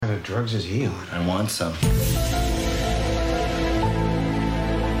kind of drugs is he on? I want some.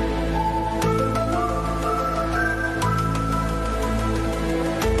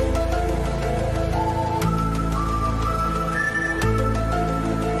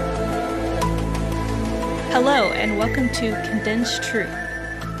 Hello, and welcome to Condensed Truth,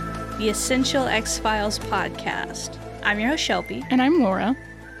 the Essential X-Files podcast. I'm your host, Shelby. And I'm Laura.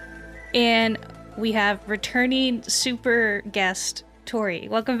 And we have returning super guest, Tori.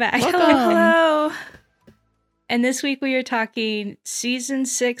 Welcome back. Welcome. Hello. And this week we are talking Season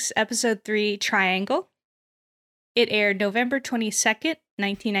 6, Episode 3, Triangle. It aired November 22nd,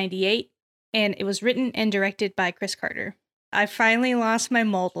 1998, and it was written and directed by Chris Carter. I finally lost my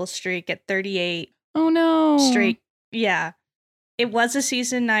Moldal streak at 38. Oh no. Straight. Yeah. It was a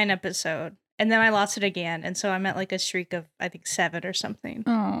season 9 episode. And then I lost it again. And so I'm at like a streak of, I think, 7 or something.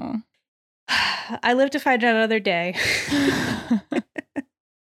 Oh. I live to fight another day.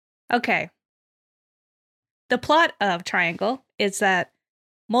 Okay. The plot of Triangle is that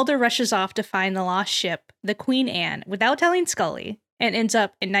Mulder rushes off to find the lost ship, the Queen Anne, without telling Scully, and ends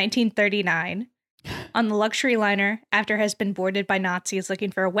up in 1939 on the luxury liner after it has been boarded by Nazis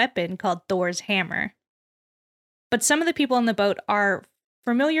looking for a weapon called Thor's hammer. But some of the people on the boat are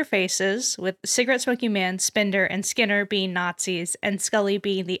familiar faces, with cigarette-smoking man, Spender, and Skinner being Nazis, and Scully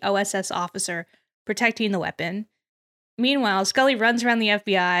being the OSS officer protecting the weapon. Meanwhile, Scully runs around the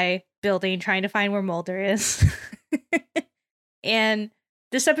FBI building trying to find where Mulder is. And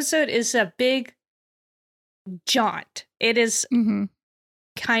this episode is a big jaunt. It is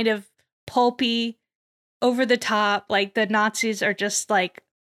kind of pulpy, over the top. Like, the Nazis are just like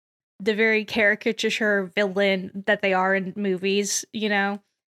the very caricature villain that they are in movies, you know?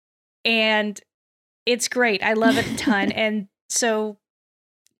 And it's great. I love it a ton. And so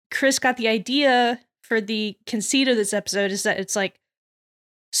Chris got the idea for the conceit of this episode is that it's like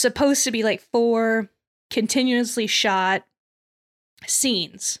supposed to be like 4 continuously shot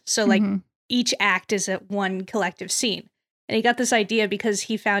scenes. So like each act is at one collective scene. And he got this idea because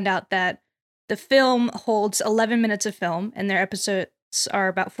he found out that the film holds 11 minutes of film and their episodes are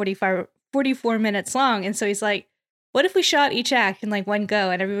about 44 minutes long. And so he's like, what if we shot each act in like one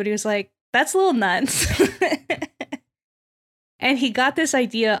go? And everybody was like, that's a little nuts. And he got this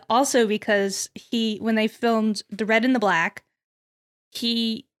idea also because when they filmed The Red and the Black,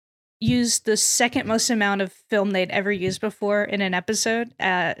 he used the second most amount of film they'd ever used before in an episode.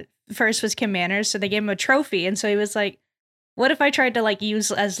 First was Kim Manners, so they gave him a trophy. And so he was like, what if I tried to like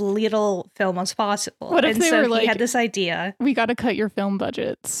use as little film as possible? What if and they so were he like, had this idea. We got to cut your film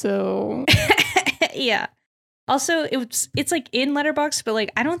budget, so Yeah. Also, it's like in Letterboxd, but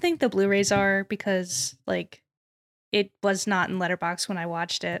like I don't think the Blu-rays are because like it was not in Letterboxd when I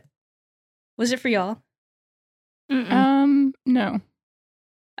watched it. Was it for y'all? No.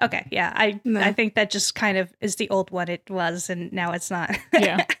 Okay, yeah. I think that just kind of is the old one it was, and now it's not.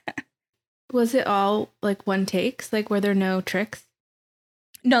 Yeah. Was it all like one takes? Like, were there no tricks?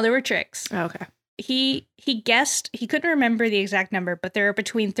 No, there were tricks. Oh, okay. He guessed, he couldn't remember the exact number, but there are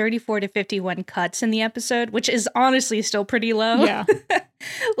between 34 to 51 cuts in the episode, which is honestly still pretty low. Yeah.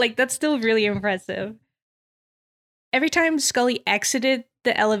 Like, that's still really impressive. Every time Scully exited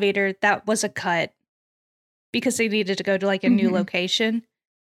the elevator, that was a cut because they needed to go to like a new location.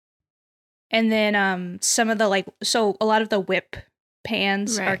 And then some of the like, so a lot of the whip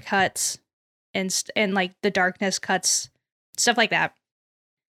pans are cuts and like the darkness cuts, stuff like that.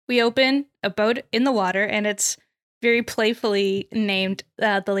 We open a boat in the water and it's very playfully named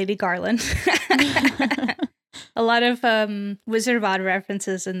the Lady Garland. A lot of Wizard of Oz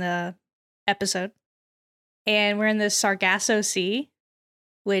references in the episode. And we're in the Sargasso Sea,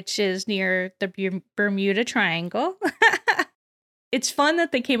 which is near the Bermuda Triangle. It's fun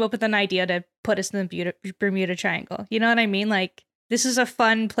that they came up with an idea to put us in the Bermuda Triangle. You know what I mean? Like, this is a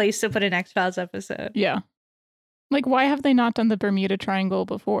fun place to put an X-Files episode. Yeah. Like, why have they not done the Bermuda Triangle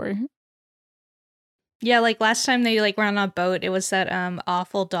before? Yeah, like last time they like were on a boat, it was that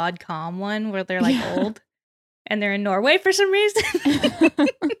awful .com one where they're like old and they're in Norway for some reason.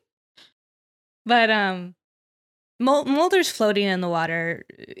 But Mulder's floating in the water.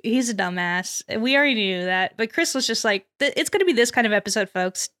 He's a dumbass. We already knew that. But Chris was just like, it's going to be this kind of episode,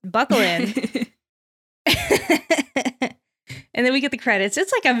 folks. Buckle in. And then we get the credits.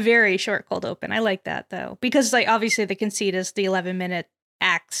 It's like a very short cold open. I like that, though. Because, like, obviously the conceit is the 11-minute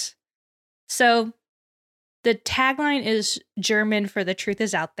acts. So the tagline is German for the truth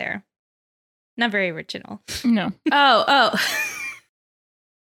is out there. Not very original. No. Oh.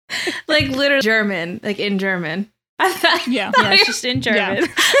 Like, literally German. Like, in German. I thought, yeah, it's just in German. Yeah.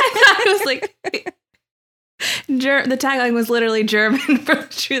 I thought it was like The tagline was literally German for the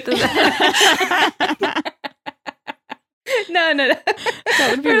truth of that. No. That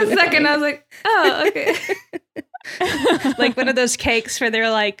would be For really a second, funny. I was like, oh, okay. Like one of those cakes where they're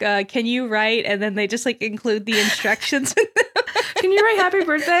like, can you write? And then they just like include the instructions. Can you write happy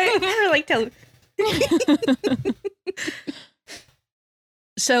birthday? Or like tell.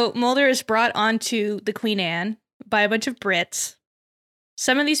 So Mulder is brought onto the Queen Anne by a bunch of Brits.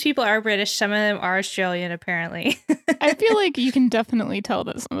 Some of these people are British, some of them are Australian, apparently. I feel like you can definitely tell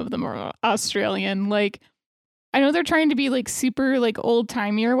that some of them are Australian. Like, I know they're trying to be like super like old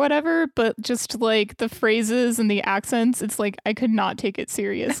timey or whatever, but just like the phrases and the accents, it's like I could not take it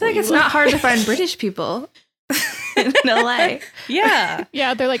seriously. I feel like it's not hard to find British people in LA. Yeah.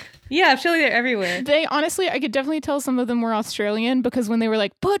 Yeah, they're like, Yeah, I feel like they're everywhere. they honestly, I could definitely tell some of them were Australian because when they were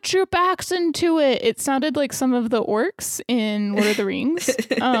like, put your backs into it, it sounded like some of the orcs in Lord of the Rings.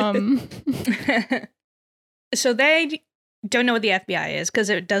 So they don't know what the FBI is because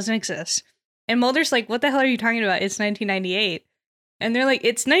it doesn't exist. And Mulder's like, what the hell are you talking about? It's 1998. And they're like,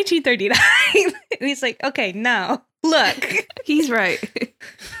 it's 1939. And he's like, okay, no, look. He's right.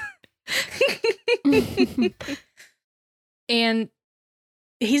 And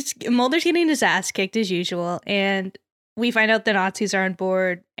Mulder's getting his ass kicked as usual. And we find out the Nazis are on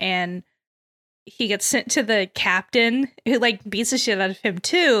board and he gets sent to the captain who like beats the shit out of him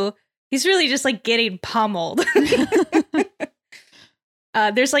too. He's really just like getting pummeled.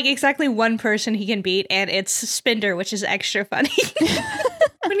 There's like exactly one person he can beat, and it's Spender, which is extra funny.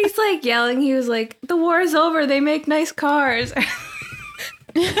 When he's like yelling, he was like, the war is over. They make nice cars.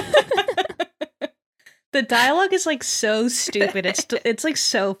 The dialogue is like so stupid. It's like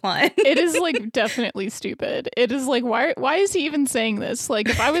so fun. It is like definitely stupid. It is like, why is he even saying this? Like,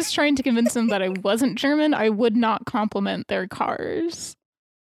 if I was trying to convince him that I wasn't German, I would not compliment their cars.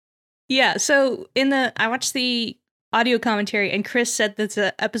 Yeah, so I watched the audio commentary, and Chris said that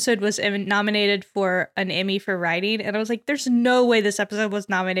the episode was nominated for an Emmy for writing, and I was like, there's no way this episode was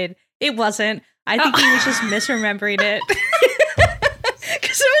nominated. It wasn't. I think he was just misremembering it.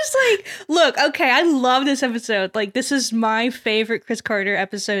 Because I was like, look, okay, I love this episode. Like, this is my favorite Chris Carter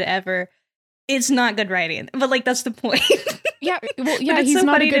episode ever. It's not good writing, but like, that's the point. Yeah, well, yeah, it's he's so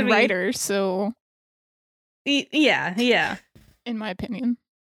not a funny to good me. writer, so Yeah. in my opinion.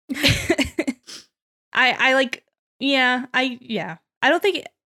 I like, yeah. I don't think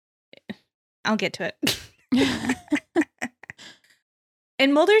I'll get to it.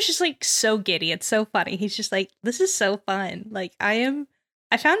 And Mulder's just like so giddy. It's so funny. He's just like, this is so fun. Like I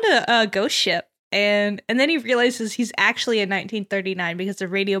found a ghost ship. And then he realizes he's actually in 1939 because the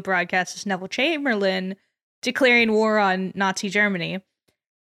radio broadcast is Neville Chamberlain declaring war on Nazi Germany.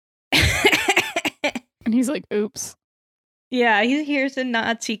 And he's like, oops. Yeah, he hears a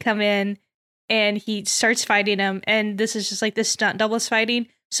Nazi come in and he starts fighting him. And this is just like this stunt doubles fighting.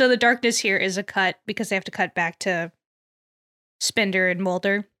 So the darkness here is a cut because they have to cut back to Spender and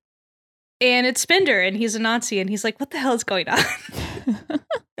Mulder. And it's Spender and he's a Nazi and he's like, what the hell is going on?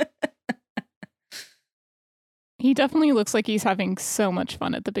 He definitely looks like he's having so much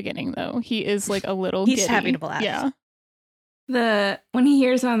fun at the beginning, though. He is like a little He's giddy. having a blast. Yeah. When he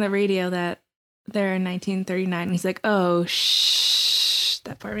hears on the radio that they're in 1939, he's like, oh, shh.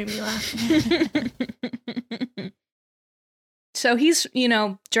 That part made me laugh. So he's,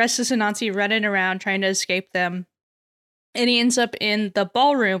 dressed as a Nazi running around trying to escape them. And he ends up in the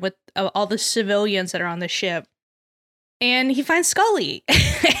ballroom with all the civilians that are on the ship. And he finds Scully.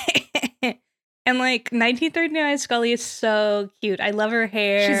 And like 1939 Scully is so cute. I love her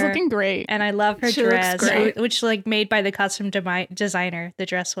hair. She's looking great. And I love her She looks dress, great. which like made by the costume designer. The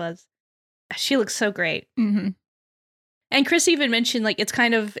dress was. She looks so great. Mm-hmm. And Chris even mentioned like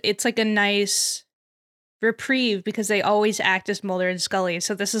it's like a nice reprieve because they always act as Mulder and Scully.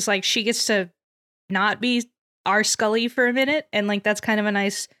 So this is like she gets to not be our Scully for a minute, and like that's kind of a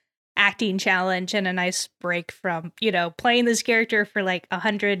nice acting challenge and a nice break from playing this character for like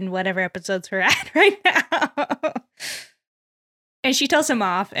 100 and whatever episodes we're at right now. And she tells him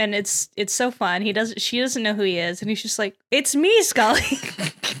off, and it's so fun. She doesn't know who he is, and he's just like, it's me, Scully.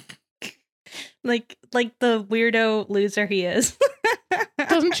 like the weirdo loser he is.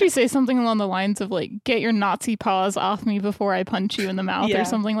 Doesn't she say something along the lines of like, get your Nazi paws off me before I punch you in the mouth Yeah. or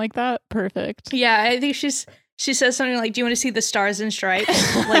something like that? Perfect. Yeah, I think she says something like, do you want to see the stars and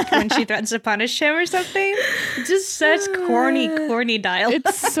stripes? Like when she threatens to punish him or something. It's just such corny dialogue.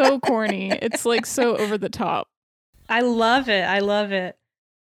 It's so corny. It's like so over the top. I love it.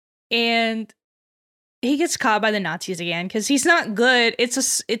 And he gets caught by the Nazis again because he's not good.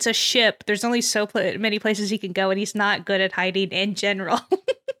 It's a ship. There's only so many places he can go, and he's not good at hiding in general.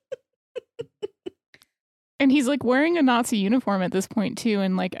 And he's like wearing a Nazi uniform at this point too,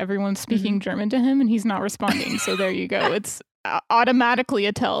 and like everyone's speaking German to him and he's not responding. So there you go. It's automatically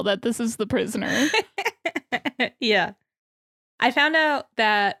a tell that this is the prisoner. Yeah. I found out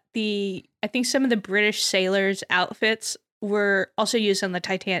that I think some of the British sailors' outfits were also used on the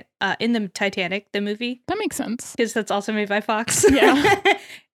Titanic, the movie. That makes sense. Because that's also made by Fox. Yeah.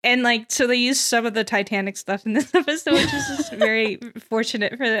 And like, so they used some of the Titanic stuff in this episode, which is just very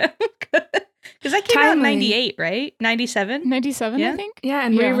fortunate for them. Because that came out in 98, right? 97? 97, yeah? I think. Yeah,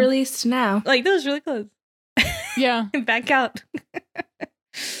 and re-released now. Like, that was really close. Yeah. Back out.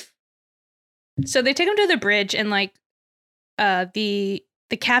 So they take him to the bridge, and like, the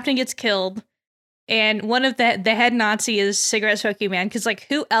captain gets killed, and one of the head Nazi is Cigarette Smoking Man, because like,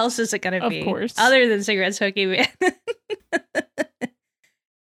 who else is it gonna be? Of course. Other than Cigarette Smoking Man.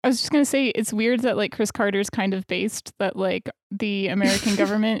 I was just going to say, it's weird that like Chris Carter's kind of based that like the American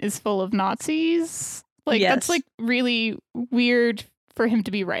government is full of Nazis. Like, that's like really weird for him to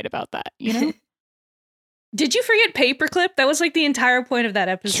be right about that, you know? Did you forget Paperclip? That was like the entire point of that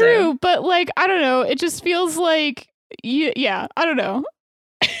episode. True, but like, I don't know. It just feels like, yeah, I don't know.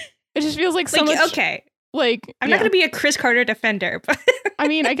 It just feels like so much. Okay. Like, I'm not going to be a Chris Carter defender, but I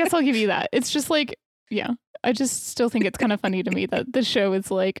mean, I guess I'll give you that. It's just like, yeah. I just still think it's kind of funny to me that the show is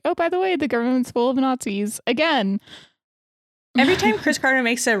like, oh, by the way, the government's full of Nazis again. Every time Chris Carter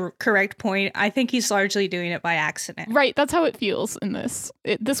makes a correct point, I think he's largely doing it by accident. Right. That's how it feels in this.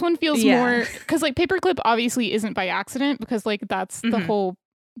 This one feels more, because like Paperclip obviously isn't by accident, because like that's the whole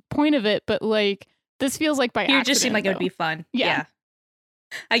point of it. But like this feels like by accident. It just seemed like it would be fun. Yeah.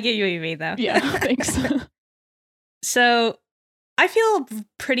 I get you what you mean, though. Yeah. Thanks. So I feel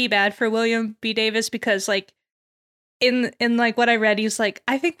pretty bad for William B. Davis, because like in like what I read, he's like,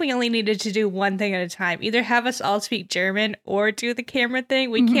 I think we only needed to do one thing at a time. Either have us all speak German or do the camera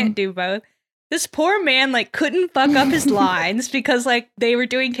thing. We can't do both. This poor man like couldn't fuck up his lines because like they were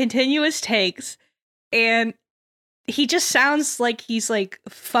doing continuous takes, and he just sounds like he's like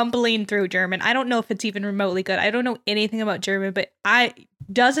fumbling through German. I don't know if it's even remotely good. I don't know anything about German, but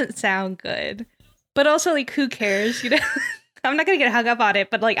doesn't sound good. But also like, who cares, you know? I'm not going to get hung up on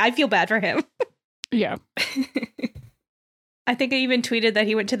it, but like, I feel bad for him. Yeah. I think I even tweeted that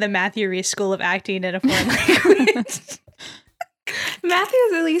he went to the Matthew Reese School of Acting in a foreign language. Matthew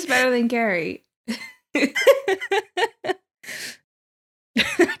is at least better than Gary.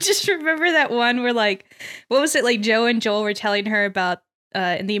 Just remember that one where like, what was it? Like Joe and Joel were telling her about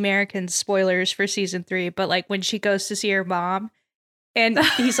in the Americans, spoilers for season 3, but like when she goes to see her mom, and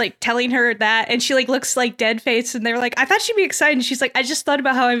he's like telling her that, and she like looks like dead face, and they're like, I thought she'd be excited. And she's like, I just thought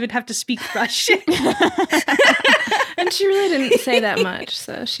about how I would have to speak Russian. And she really didn't say that much,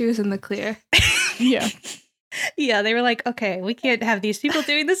 so she was in the clear. Yeah. Yeah, they were like, okay, we can't have these people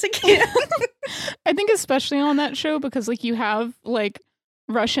doing this again. I think especially on that show, because like you have like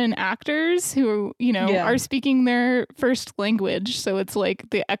Russian actors who, you know, are speaking their first language, so it's like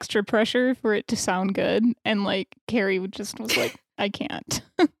the extra pressure for it to sound good. And like Carrie just was like, I can't.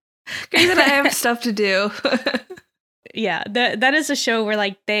 Carrie said, I have stuff to do. Yeah, that is a show where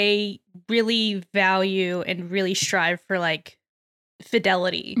like they really value and really strive for like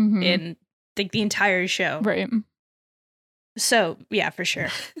fidelity in the entire show. Right. So yeah, for sure.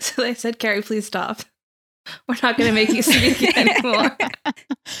 So they said, Carrie, please stop. We're not going to make you speak anymore.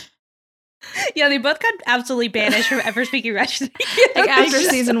 Yeah, they both got absolutely banished from ever speaking Russian. Like after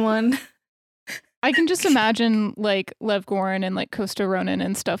season 1. I can just imagine like Lev Gorin and like Kosta Ronan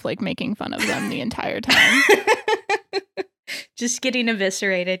and stuff like making fun of them the entire time. Just getting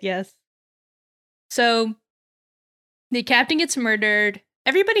eviscerated, yes. So the captain gets murdered.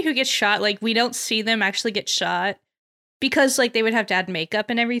 Everybody who gets shot, like we don't see them actually get shot because like they would have to add makeup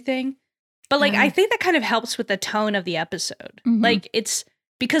and everything. But like I think that kind of helps with the tone of the episode. Like it's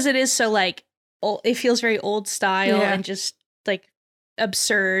because it is so like it feels very old style and just like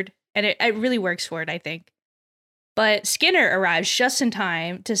absurd. And it really works for it, I think. But Skinner arrives just in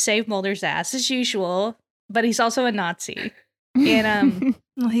time to save Mulder's ass as usual, but he's also a Nazi. And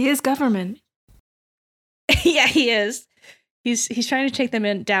well, he is government. Yeah, he is. He's trying to take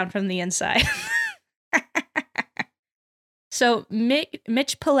them down from the inside. So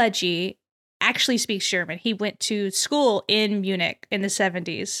Mitch Pileggi actually speaks German. He went to school in Munich in the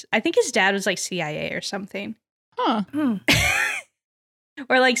 70s. I think his dad was like CIA or something. Huh.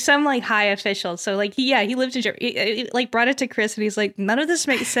 Or like some like high official. So like he lived in Germany. He, like brought it to Chris and he's like, none of this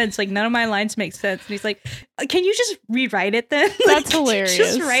makes sense. Like none of my lines make sense. And he's like, can you just rewrite it then? That's hilarious.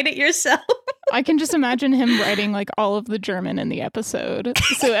 Just write it yourself. I can just imagine him writing like all of the German in the episode.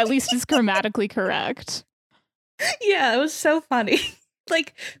 So at least it's grammatically correct. Yeah, it was so funny.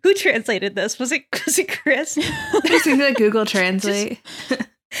 Like, who translated this? Was it Chris? It seems like Google Translate.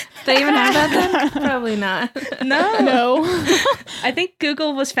 They even have that then? Probably not. No. I think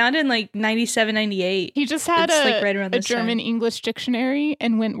Google was founded in like 97, 98. He just had a German English dictionary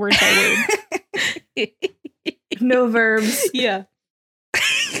and went word by word. No verbs. Yeah.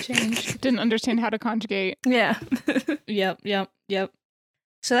 Changed. Didn't understand how to conjugate. Yeah. Yep.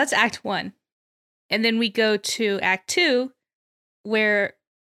 So that's Act 1. And then we go to Act 2, where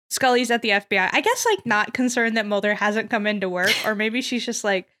Scully's at the FBI. I guess, like, not concerned that Mulder hasn't come into work, or maybe she's just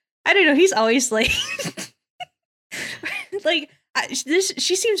like, I don't know, he's always late. Like,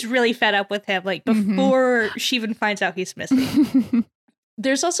 she seems really fed up with him, like, before she even finds out he's missing.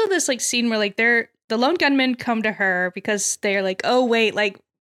 There's also this, like, scene where, like, the lone gunmen come to her because they're like, oh, wait, like,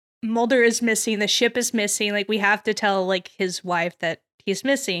 Mulder is missing, the ship is missing, like, we have to tell, like, his wife that he's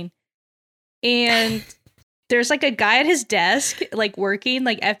missing. And there's like a guy at his desk, like working,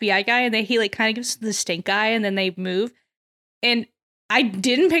 like FBI guy, and then he like kind of gives the stink eye, and then they move. And I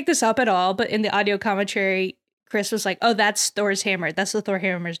didn't pick this up at all, but in the audio commentary, Chris was like, "Oh, that's Thor's hammer. That's the Thor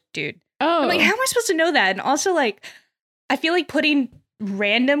hammer's dude." Oh, I'm like, how am I supposed to know that? And also, like, I feel like putting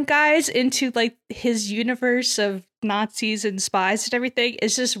random guys into like his universe of Nazis and spies and everything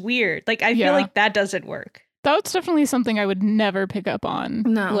is just weird. Like, I feel like that doesn't work. That's definitely something I would never pick up on.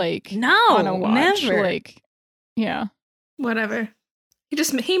 No. Like, no, on a watch. Never. Like, yeah. Whatever.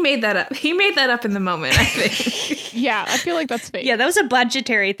 He made that up. He made that up in the moment, I think. Yeah, I feel like that's fake. Yeah, that was a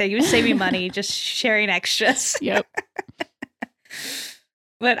budgetary thing. He was saving money, just sharing extras. Yep.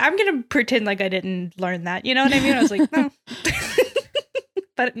 But I'm going to pretend like I didn't learn that. You know what I mean? I was like, no.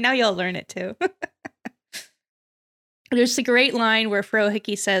 But now you'll learn it too. There's the great line where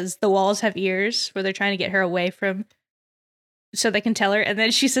Frohickey says the walls have ears, where they're trying to get her away from so they can tell her. And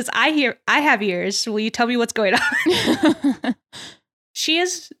then she says, I have ears. Will you tell me what's going on? She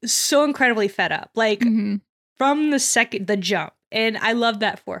is so incredibly fed up, like from the jump. And I love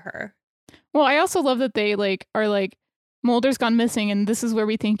that for her. Well, I also love that they like are like, Mulder's gone missing and this is where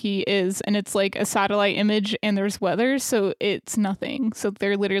we think he is. And it's like a satellite image and there's weather. So it's nothing. So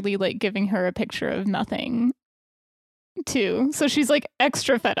they're literally like giving her a picture of nothing too. So she's like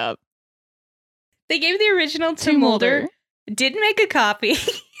extra fed up. They gave the original to Mulder. Didn't make a copy.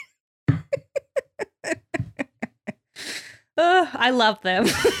 I love them.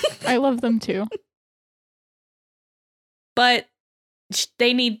 I love them too. But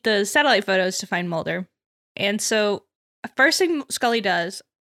they need the satellite photos to find Mulder. And so first thing Scully does,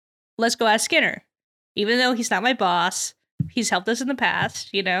 let's go ask Skinner. Even though he's not my boss, he's helped us in the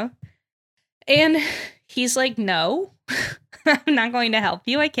past, you know? And he's like, no, I'm not going to help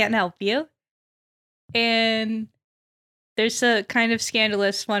you. I can't help you. And there's a kind of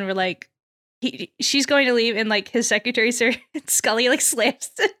scandalous one where like she's going to leave and like his secretary, Sir Scully, like slams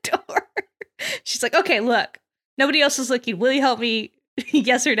the door. She's like, okay, look, nobody else is looking. Will you help me?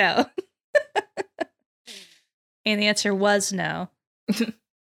 Yes or no? And the answer was no.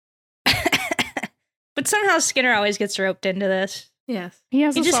 But somehow Skinner always gets roped into this. Yes. He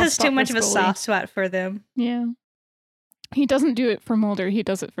just has too much of a soft spot for them. Yeah. He doesn't do it for Mulder. He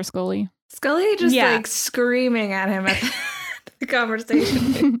does it for Scully. Scully just like screaming at him at the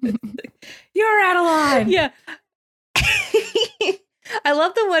conversation. You're out of line. Yeah. I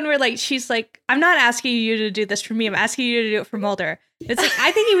love the one where like she's like, I'm not asking you to do this for me. I'm asking you to do it for Mulder. It's like,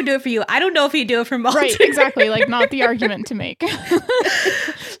 I think he would do it for you. I don't know if he'd do it for Mulder. Right, exactly. Like, not the argument to make.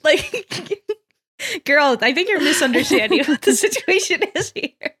 Like, girl, I think you're misunderstanding what the situation is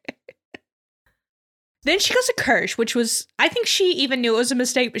here. Then she goes to Kirsch, which was, I think she even knew it was a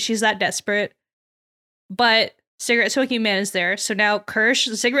mistake, but she's that desperate. But cigarette smoking man is there. So now Kirsch,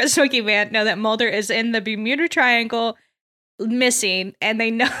 the cigarette smoking man, know that Mulder is in the Bermuda Triangle missing, and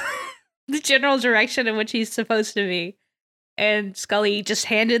they know the general direction in which he's supposed to be. And Scully just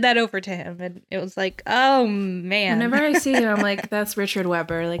handed that over to him, and it was like, oh man. Whenever I see him, I'm like, that's Richard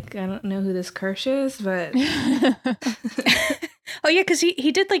Webber. Like, I don't know who this Kirsch is, but oh yeah, because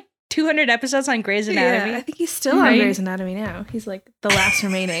he did like 200 episodes on Grey's Anatomy. Yeah, I think he's still on Grey's Anatomy now. He's like the last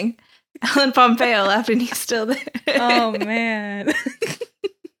remaining Ellen Pompeo left, and he's still there. Oh man.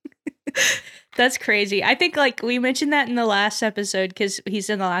 That's crazy. I think like we mentioned that in the last episode because he's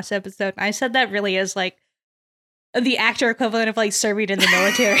in the last episode. I said that really is like the actor equivalent of like serving in the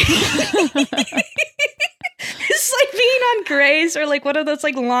military. It's like being on Grey's or like one of those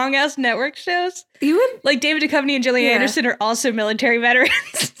like long ass network shows. You would like David Duchovny and Gillian Anderson are also military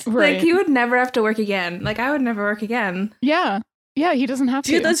veterans. Right. Like you would never have to work again. Like I would never work again. Yeah. Yeah, he doesn't have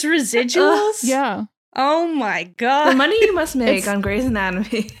to. Dude, those residuals? Yeah. Oh my god. The money you must make on Grey's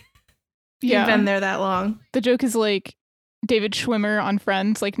Anatomy. Yeah. You've been there that long. The joke is like, David Schwimmer on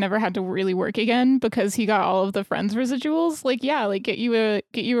Friends like never had to really work again because he got all of the Friends residuals. Like, yeah, like get you a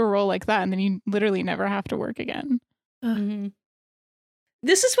role like that, and then you literally never have to work again. Mm-hmm.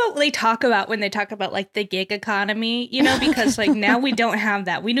 This is what they talk about when they talk about like the gig economy, you know, because like now we don't have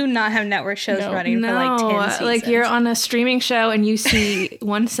that. We do not have network shows running for like 10 seasons. Like you're on a streaming show and you see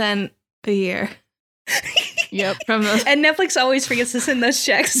 1 cent a year. Yep. From those. And Netflix always forgets to send those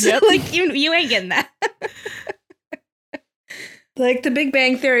checks. Yep. Like you ain't getting that. Like The Big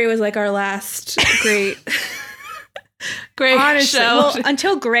Bang Theory was like our last great Honestly, show. well,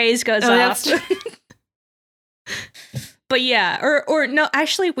 until Grey's goes off. But yeah, or no,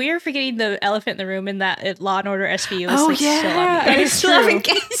 actually, we are forgetting the elephant in the room in that Law and Order SVU is like still on. I still haven't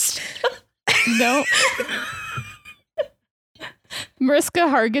guessed. No. Mariska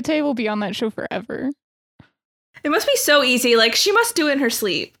Hargitay will be on that show forever. It must be so easy. Like, she must do it in her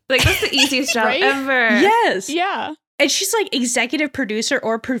sleep. Like, that's the easiest job Right? ever. Yes. Yeah. And she's like executive producer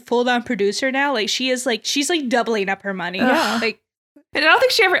or full-on producer now. Like she's like doubling up her money. Yeah. Like, and I don't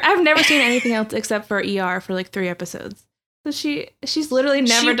think I've never seen anything else except for ER for like 3 episodes. So she's literally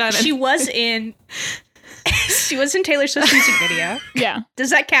never done it. She was in Taylor Swift's music video. Yeah.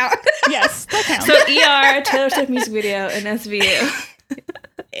 Does that count? Yes, that counts. So ER, Taylor Swift music video, and SVU.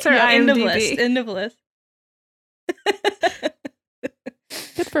 It's her End of IMDb. list. End of list.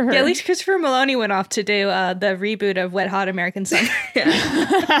 Good for her. Yeah, at least Christopher Maloney went off to do the reboot of Wet Hot American Summer.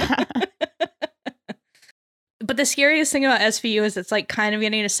 But the scariest thing about SVU is it's like kind of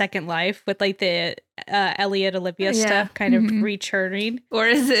getting a second life with like the Elliot Olivia stuff kind of returning. Or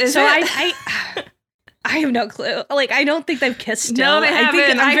is so it? I have no clue. Like I don't think they've kissed still. No, they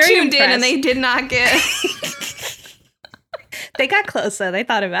haven't. I'm I very tuned in and impressed. they did not get. They got close though. They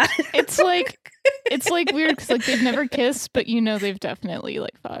thought about it. It's like weird because like they've never kissed, but you know they've definitely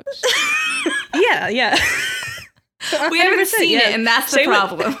like fucked. Yeah. We haven't seen yeah. it, and that's the Same with-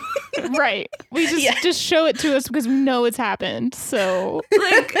 problem. Right. We just show it to us because we know it's happened. So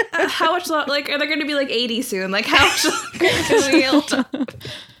Like, how much? Like, are they going to be like 80 soon? Like, how much can we hold up? a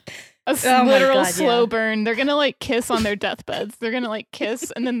Oh my literal God, slow yeah. burn. They're gonna like kiss on their deathbeds. They're gonna like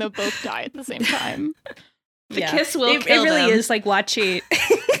kiss and then they'll both die at the same time. The kiss will it kill really them. is like watching.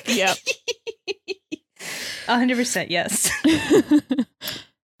 Yep. 100%. Yes.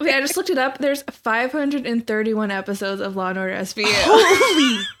 Okay, I just looked it up. There's 531 episodes of Law and Order SVU.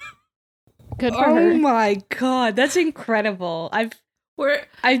 Holy. Good for Oh her. my God, that's incredible. I've Where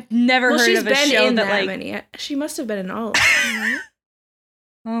never heard she's of a been show in that like. many. She must have been in all of them, right?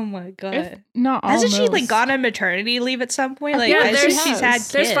 Oh my God. If not Hasn't she like almost. gone on maternity leave at some point? Like, Yeah, I there's- think she's had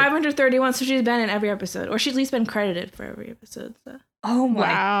There's kids. 531, so she's been in every episode. Or she's at least been credited for every episode. So. Oh my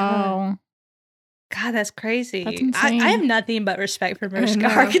Wow. God, that's crazy. That's insane. I have nothing but respect for Mariska know.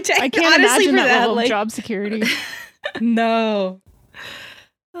 Hargitay. I can't honestly imagine for that level like, of job security. No.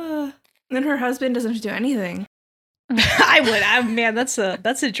 Then her husband doesn't have to do anything. I would. Man, that's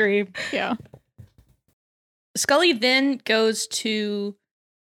a dream. Yeah. Scully then goes to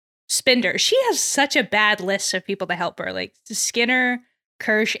Spender. She has such a bad list of people to help her. Like Skinner,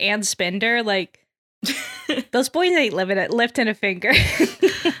 Kirsch, and Spender. Like those boys ain't lifting a finger.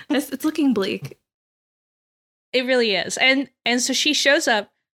 It's looking bleak. It really is. And so she shows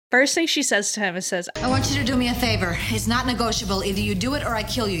up. First thing she says to him is says, I want you to do me a favor. It's not negotiable. Either you do it or I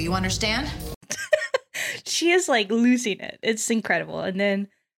kill you. You understand? she is like losing it. It's incredible. And then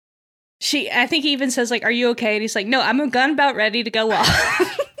I think he even says like, are you okay? And he's like, no, I'm a gun about ready to go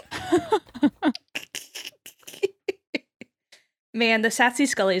off. Man, the Sassy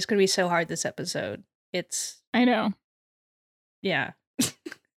Scully is going to be so hard this episode. I know. Yeah.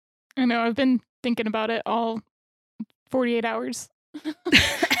 I know. I've been thinking about it all 48 hours.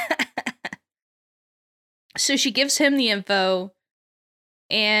 So she gives him the info,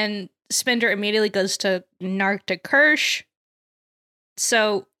 and Spender immediately goes to narc to Kirsch.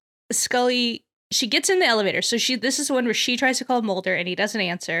 So Scully, she gets in the elevator. So this is the one where she tries to call Mulder, and he doesn't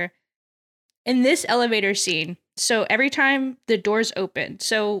answer. In this elevator scene, so every time the doors open,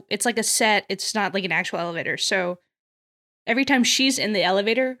 so it's like a set, it's not like an actual elevator. So every time she's in the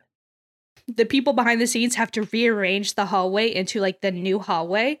elevator, the people behind the scenes have to rearrange the hallway into like the new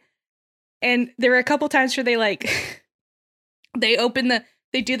hallway. And there were a couple times where they like they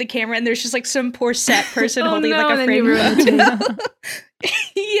do the camera and there's just like some poor set person holding like a frame photo.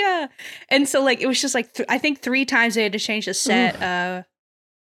 Yeah. And so like it was just like I think 3 times they had to change the set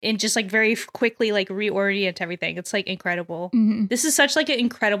and just like very quickly like reorient everything. It's like incredible. Mm-hmm. This is such like an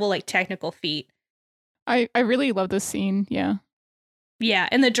incredible like technical feat. I really love this scene. Yeah. Yeah,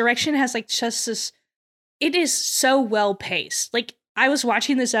 and the direction has like just this. It is so well paced. Like I was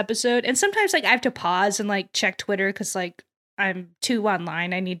watching this episode, and sometimes like I have to pause and like check Twitter because like I'm too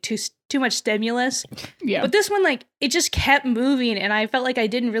online. I need too much stimulus. Yeah. But this one, like, it just kept moving, and I felt like I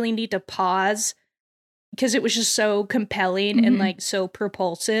didn't really need to pause because it was just so compelling and like so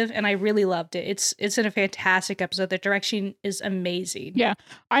propulsive, and I really loved it. It's a fantastic episode. The direction is amazing. Yeah.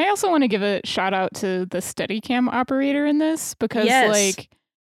 I also want to give a shout out to the Steadicam operator in this because like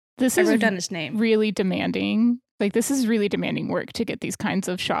this I is wrote down his name. really demanding. Like this is really demanding work to get these kinds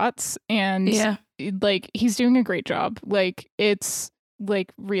of shots, and like he's doing a great job. Like it's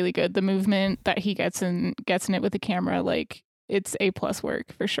like really good. The movement that he gets in it with the camera, like it's A+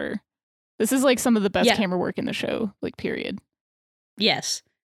 work for sure. This is like some of the best camera work in the show, like period. Yes.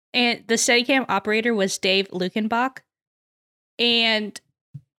 And the Steadicam operator was Dave Lukenbach. And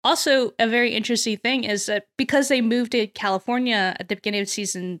also a very interesting thing is that because they moved to California at the beginning of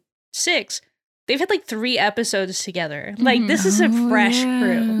season 6, they've had like 3 episodes together. Like this is a fresh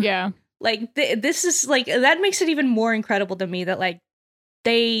crew. Yeah. Like this is like, that makes it even more incredible to me that like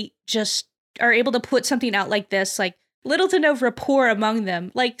they just are able to put something out like this, like little to no rapport among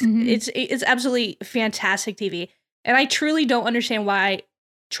them. Like it's absolutely fantastic TV. And I truly don't understand why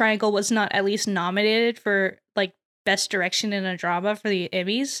Triangle was not at least nominated for like best direction in a drama for the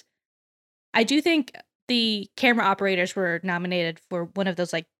Emmys. I do think the camera operators were nominated for one of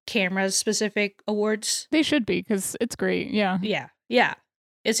those like camera specific awards. They should be because it's great. Yeah. Yeah.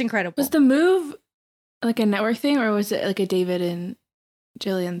 It's incredible. Was the move like a network thing or was it like a David and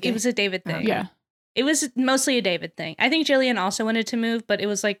Jillian thing? It was a David thing. Yeah. It was mostly a David thing. I think Jillian also wanted to move, but it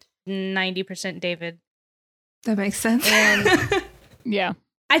was like 90% David. That makes sense. And yeah.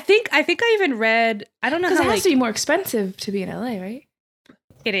 I think I even read, I don't know how it has like, to be more expensive to be in LA, right?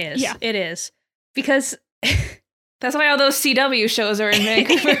 It is. Yeah. It is. Because that's why all those CW shows are in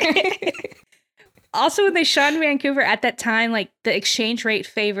Vancouver. Also, when they shot in Vancouver at that time, like the exchange rate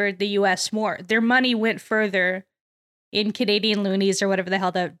favored the US more. Their money went further in Canadian loonies or whatever the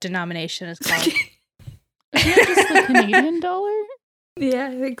hell the denomination is called. Isn't that just the Canadian dollar? Yeah,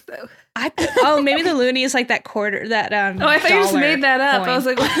 I think so. Maybe the loonie is like that quarter, that Oh, I thought you just made that up. Coin. I was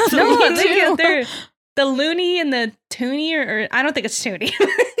like, what's no, they're the loony and the toonie, or I don't think it's toonie.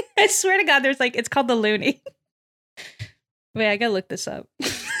 I swear to God, there's like, it's called the loony. Wait, I gotta look this up.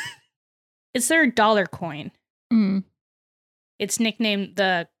 It's their dollar coin. Mm. It's nicknamed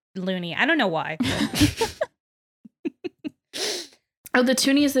the loony. I don't know why. Oh, the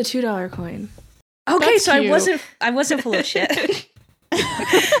toonie is the $2 coin. Okay, That's so cute. I wasn't full of shit.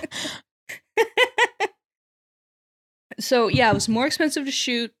 So yeah, it was more expensive to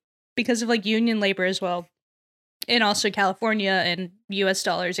shoot because of like union labor as well, and also California and US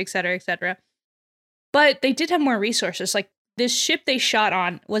dollars, et cetera, et cetera. But they did have more resources. Like this ship they shot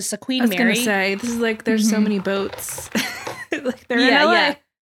on was the Queen Mary. I was gonna say, this is like, there's so many boats. Like they're in LA.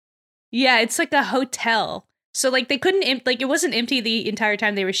 Yeah, it's like a hotel. So like they couldn't it wasn't empty the entire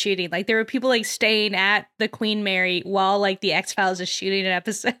time they were shooting. Like there were people like staying at the Queen Mary while like the X-Files is shooting an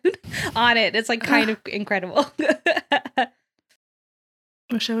episode on it. It's like kind of incredible.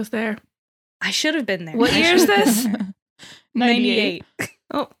 Wish I was there. I should have been there. What year is this? 98.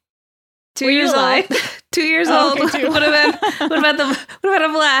 Oh, 2 Were you years alive? old. 2 years Oh, old. okay, too. Would have been a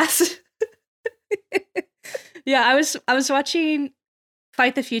blast. Yeah, I was watching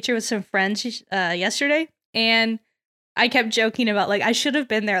Fight the Future with some friends yesterday, and I kept joking about like I should have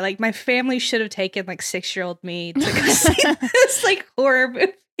been there. Like my family should have taken like 6-year-old me to go see this like horror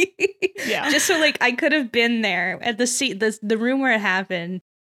movie. Yeah. Just so like I could have been there at the room where it happened.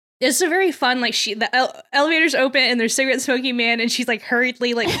 It's a very fun like the elevators open and there's cigarette smoking man and she's like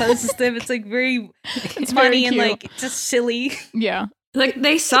hurriedly like closes them. It's like very It's funny very and cute. like just silly. Yeah. Like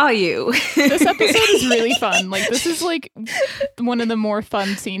they saw you. This episode is really fun. Like this is like one of the more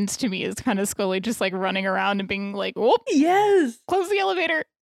fun scenes to me is kind of Scully just like running around and being like, whoop, Yes. close the elevator.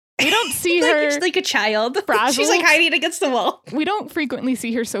 We don't see like, her she's like a child. frazzled. She's like hiding against the wall. We don't frequently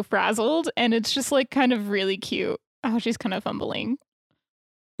see her so frazzled, and it's just like kind of really cute how she's kind of fumbling.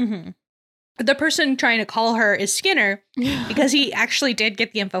 Mm-hmm. The person trying to call her is Skinner because he actually did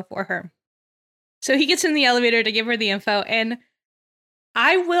get the info for her. So he gets in the elevator to give her the info, and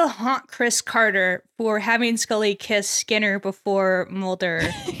I will haunt Chris Carter for having Scully kiss Skinner before Mulder.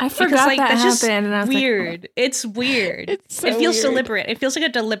 I forgot that that's just happened, and I was weird. It's weird. It's so it feels weird. deliberate. It feels like a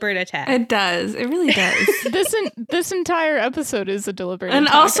deliberate attack. It does. It really does. This entire episode is a deliberate And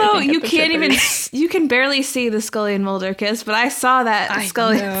attack, I also, think, you at the can't even, shippers. you can barely see the Scully and Mulder kiss, but I saw that I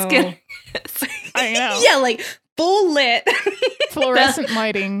Scully know. and Skinner kiss. I know. Yeah, like full lit. Fluorescent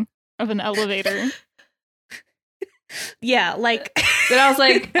lighting of an elevator. Yeah, like. But I was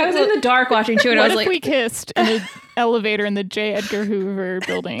like, I was in the dark watching too, and I What was if like, we kissed in an elevator in the J. Edgar Hoover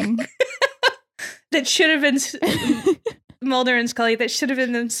building? That should have been Mulder and Scully. That should have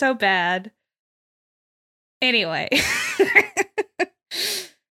been them so bad. Anyway.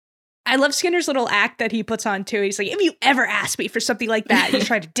 I love Skinner's little act that he puts on too. He's like, if you ever ask me for something like that, you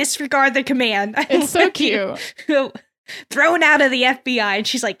try to disregard the command. It's so cute. Thrown out of the FBI. And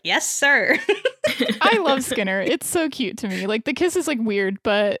she's like, yes, sir. I love Skinner. It's so cute to me. Like the kiss is like weird,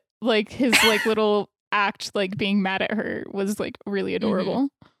 but like his like little act, like being mad at her was like really adorable.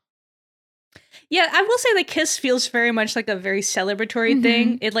 Yeah, I will say the kiss feels very much like a very celebratory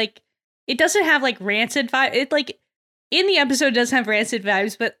thing. It doesn't have like rancid vibe. It like in the episode it doesn't have rancid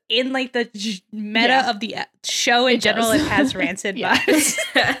vibes, but in like the meta of the show in general, it has rancid vibes.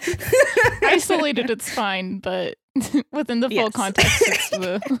 Isolated, it's fine, but within the full context, it's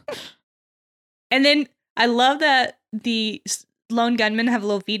the... And then I love that the lone gunmen have a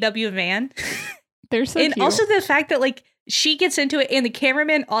little VW van. They're so and cute. Also the fact that like she gets into it and the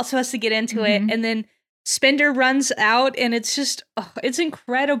cameraman also has to get into it, and then Spender runs out, and it's just it's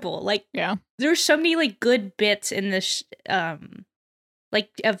incredible. Like there's so many like good bits in this like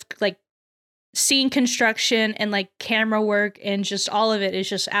of like scene construction and like camera work, and just all of it is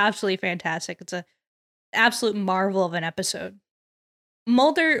just absolutely fantastic. It's a absolute marvel of an episode.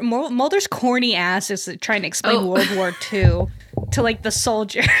 Mulder's corny ass is trying to explain World War II to like the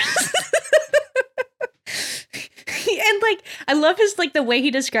soldiers. And like I love his like the way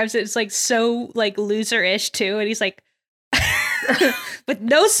he describes it. It's like so like loser-ish too, and he's like, with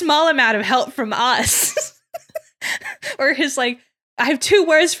no small amount of help from us. Or his like, I have 2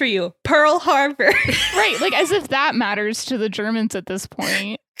 words for you: Pearl Harbor. Right, like as if that matters to the Germans at this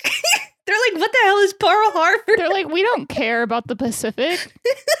point. They're like, what the hell is Pearl Harbor? They're like, we don't care about the Pacific.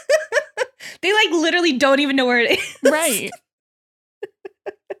 They like literally don't even know where it is. Right.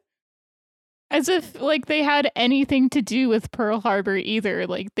 As if like they had anything to do with Pearl Harbor either.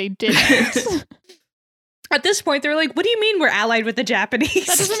 Like they didn't. At this point, they're like, what do you mean we're allied with the Japanese?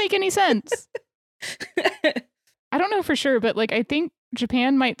 That doesn't make any sense. I don't know for sure, but like I think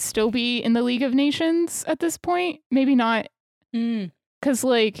Japan might still be in the League of Nations at this point. Maybe not. Because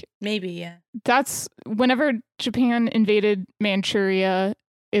like maybe, that's whenever Japan invaded Manchuria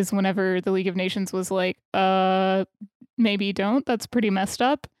is whenever the League of Nations was like, maybe don't. That's pretty messed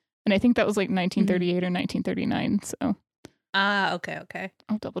up. And I think that was like 1938 or 1939. So okay.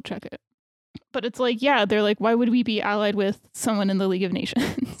 I'll double check it. But it's like, yeah, they're like, why would we be allied with someone in the League of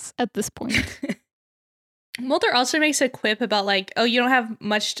Nations at this point? Mulder also makes a quip about like, oh, you don't have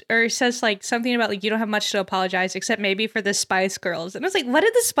much, or says like something about like you don't have much to apologize except maybe for the Spice Girls. And I was like, what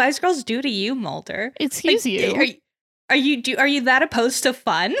did the Spice Girls do to you, Mulder? Excuse you. Are you that opposed to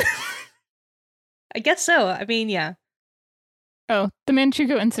fun? I guess so. I mean, yeah. Oh, the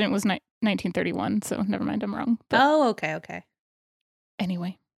Manchukuo incident was 1931, so never mind, I'm wrong. But okay.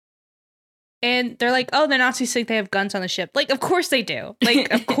 Anyway. And they're like, oh, the Nazis think they have guns on the ship. Like, of course they do.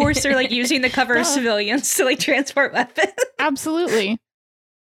 Like, of course they're like using the cover of civilians to like transport weapons. Absolutely.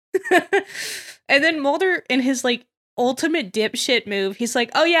 And then Mulder, in his like ultimate dipshit move, he's like,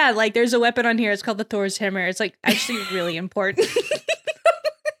 oh yeah, like there's a weapon on here. It's called the Thor's hammer. It's like actually really important.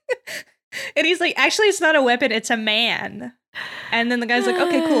 And he's like, actually, it's not a weapon. It's a man. And then the guy's like,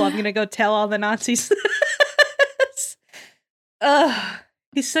 okay, cool. I'm going to go tell all the Nazis. Ugh,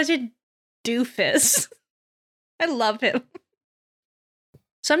 he's such a doofus. I love him.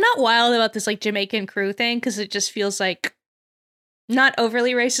 So I'm not wild about this like Jamaican crew thing because it just feels like not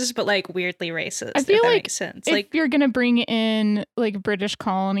overly racist, but like weirdly racist. I feel if that like makes sense. If Like you're going to bring in like British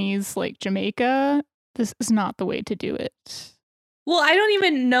colonies like Jamaica, this is not the way to do it. Well, I don't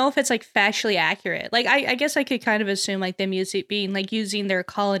even know if it's like factually accurate. Like, I guess I could kind of assume like them being like using their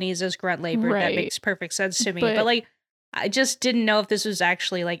colonies as grunt labor. Right. That makes perfect sense to me. But like, I just didn't know if this was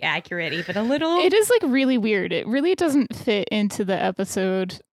actually like accurate even a little. It is like really weird. It really doesn't fit into the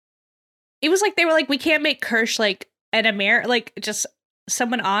episode. It was like they were like, we can't make Kirsch like an like just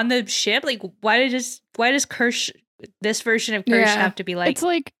someone on the ship. Like, why does Kirsch, this version of Kirsch, have to be like it's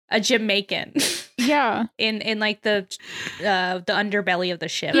like a Jamaican? Yeah. in like the underbelly of the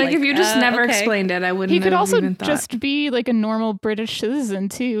ship. Like if you just never explained it, I wouldn't. He could have also even thought. just be like a normal British citizen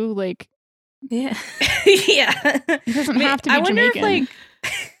too. Like yeah. Yeah. He doesn't have to be Jamaican. If,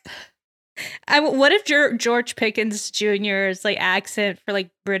 like, what if George Pickens Jr.'s like accent for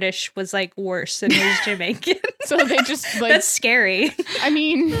like British was like worse than his Jamaican? So they just like that's scary. I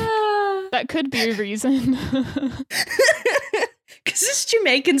mean, that could be a reason. Because this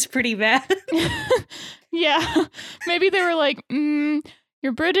Jamaican's pretty bad. Yeah. Maybe they were like,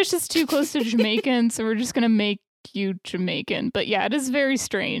 your British is too close to Jamaican, so we're just going to make you Jamaican. But yeah, it is very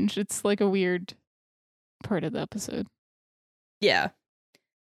strange. It's like a weird part of the episode. Yeah.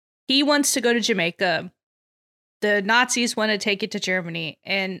 He wants to go to Jamaica the Nazis want to take it to Germany.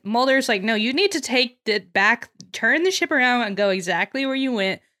 And Mulder's like, no, you need to take it back, turn the ship around and go exactly where you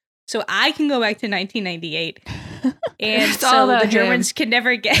went so I can go back to 1998. And so the Germans can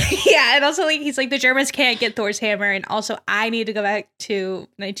never get... yeah, and also like he's like, the Germans can't get Thor's hammer, and also I need to go back to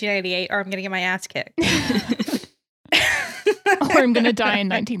 1998 or I'm going to get my ass kicked. Or I'm going to die in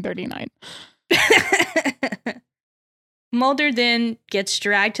 1939. Mulder then gets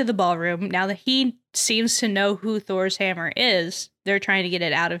dragged to the ballroom. Now that he seems to know who Thor's hammer is, they're trying to get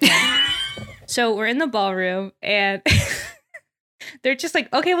it out of him. So we're in the ballroom and they're just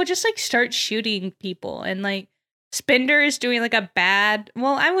like, okay, we'll just like start shooting people. And like Spender is doing like a bad,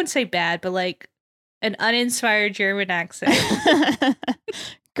 well, I wouldn't say bad, but like an uninspired German accent.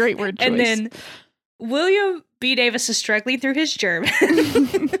 Great word choice. And then William B. Davis is struggling through his German.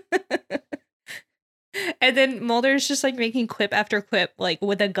 And then Mulder's just like making quip after quip, like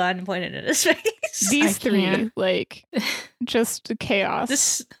with a gun pointed at his face. These three, like, just chaos.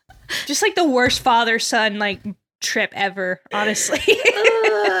 This, just like the worst father-son like trip ever, honestly.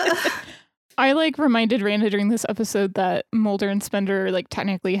 I like reminded Randa during this episode that Mulder and Spender are like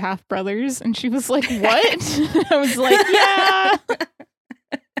technically half brothers, and she was like, "What?" I was like, "Yeah,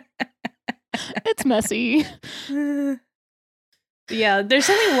 it's messy." Yeah, there's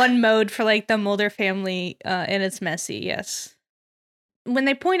only one mode for like the Mulder family, and it's messy. Yes. When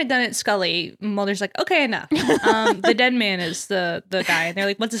they point a gun at Scully, Mulder's like, "Okay, enough." The dead man is the guy, and they're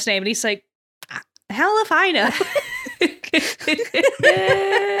like, "What's his name?" And he's like, "Hell if I know."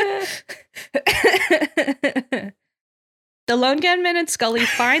 The lone gunman and Scully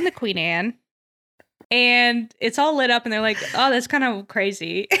find the Queen Anne, and it's all lit up, and they're like, "Oh, that's kind of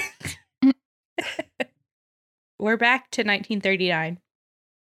crazy." We're back to 1939.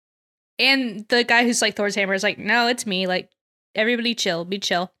 And the guy who's like Thor's hammer is like, no, it's me. Like, everybody chill, be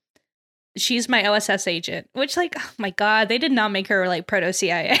chill. She's my OSS agent. Which, like, oh my God, they did not make her like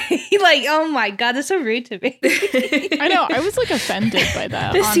proto-CIA. Like, oh my God, that's so rude to me. I know, I was like offended by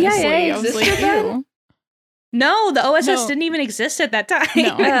that, The honestly. CIA I was like, existed then? ew. No, the OSS No. didn't even exist at that time.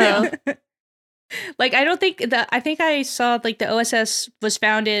 No. Like, I don't think that, I think I saw like the OSS was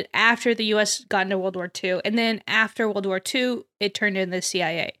founded after the US got into World War II. And then after World War II, it turned into the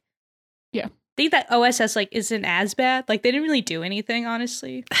CIA. Yeah. I think that OSS like isn't as bad. Like, they didn't really do anything,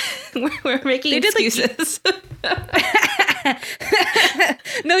 honestly. We're making They did, like, excuses.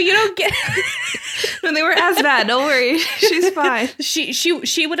 No, you don't get. When they were as bad, don't worry. She's fine.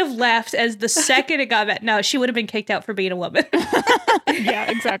 She would have left as the second it got bad. No, she would have been kicked out for being a woman.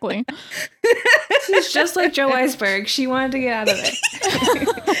 Yeah, exactly. She's just like Joe Weisberg. She wanted to get out of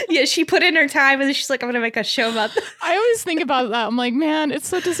it. Yeah, she put in her time and then she's like, I'm gonna make a show about this. I always think about that. I'm like, man, it's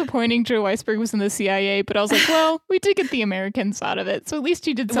so disappointing Joe Weisberg was in the CIA, but I was like, well, we did get the Americans out of it, so at least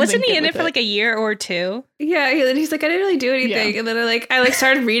you did something. Wasn't he good in it with for like a year or two? Yeah, and he's like, I didn't really do anything. Yeah. And then I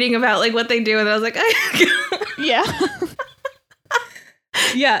started reading about like what they do, and I was like, Yeah.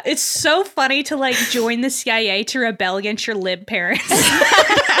 Yeah, it's so funny to like join the CIA to rebel against your lib parents.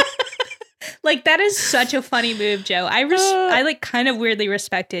 Like, that is such a funny move, Joe. I like kind of weirdly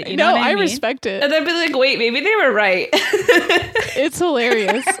respect it. You know what I mean? respect it. And then be like, wait, maybe they were right. It's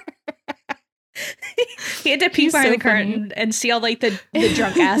hilarious. He had to peek He's behind so the curtain and see all like the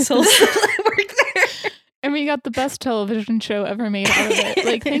drunk assholes that work there. And we got the best television show ever made out of it.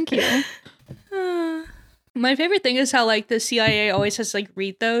 Like, thank you. My favorite thing is how like the CIA always has to like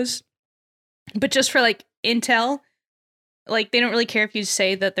read those, but just for like intel. Like, they don't really care if you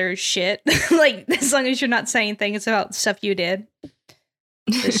say that they're shit. Like, as long as you're not saying things about stuff you did.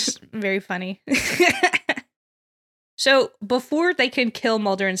 It's very funny. So, before they can kill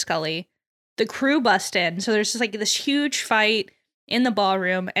Mulder and Scully, the crew bust in. So, there's just, like, this huge fight in the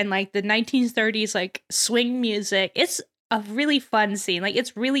ballroom and, like, the 1930s, like, swing music. It's a really fun scene. Like,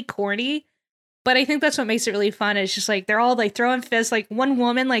 it's really corny. But I think that's what makes it really fun. It's just, like, they're all, like, throwing fists. Like, one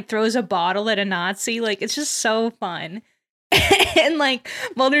woman, like, throws a bottle at a Nazi. Like, it's just so fun. And like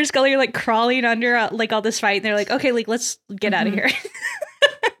Mulder and Scully are like crawling under like all this fight, and they're like, okay, like let's get out of here.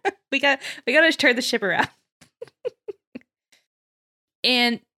 we gotta turn the ship around.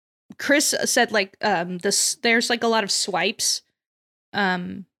 And Chris said like there's like a lot of swipes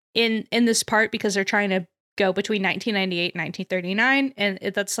in this part because they're trying to go between 1998 and 1939,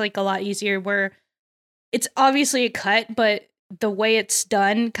 and that's like a lot easier where it's obviously a cut, but the way it's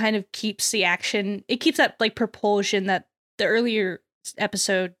done kind of keeps the action, it keeps that like propulsion that the earlier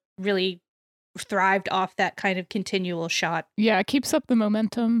episode really thrived off, that kind of continual shot. Yeah, it keeps up the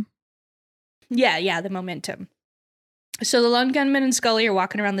momentum. Yeah, the momentum. So the lone gunman and Scully are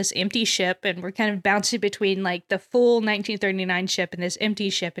walking around this empty ship, and we're kind of bouncing between like the full 1939 ship and this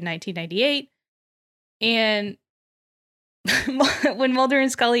empty ship in 1998. And when Mulder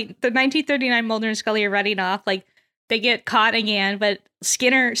and Scully, the 1939 Mulder and Scully are running off, like they get caught again, but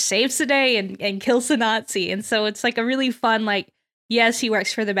Skinner saves the day and kills the Nazi. And so it's like a really fun, like, yes, he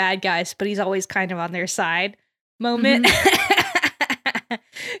works for the bad guys, but he's always kind of on their side moment.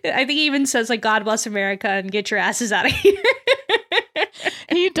 I think he even says like, God bless America and get your asses out of here.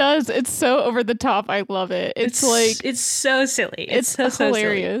 He does. It's so over the top. I love it. It's like, it's so silly. It's so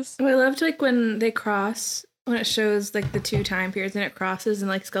hilarious. Oh, I loved like when they cross, when it shows like the two time periods and it crosses and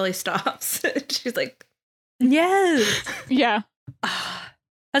like Scully stops. She's like, yes. Yeah.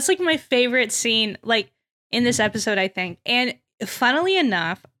 That's like my favorite scene, like in this episode, I think. And funnily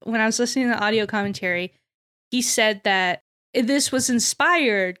enough, when I was listening to the audio commentary, he said that this was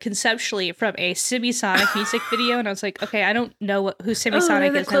inspired conceptually from a Semisonic music video. And I was like, okay, I don't know who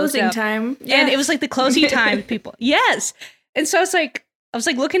Semisonic is. The closing time. Yeah. And it was like the closing time people. Yes. And so I was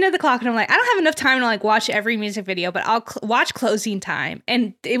like looking at the clock and I'm like, I don't have enough time to like watch every music video, but I'll watch closing time.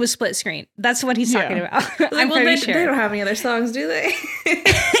 And it was split screen. That's what he's talking about. I'm pretty sure. They don't have any other songs, do they?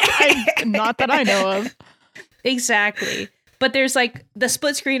 Not that I know of. Exactly. But there's like the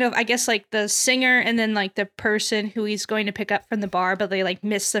split screen of, I guess, like the singer and then like the person who he's going to pick up from the bar, but they like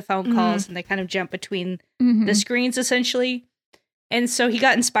miss the phone calls and they kind of jump between the screens essentially. And so he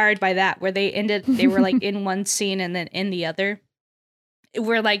got inspired by that, where they were like in one scene and then in the other.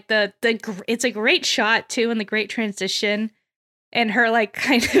 Where like it's a great shot too and the great transition. And her like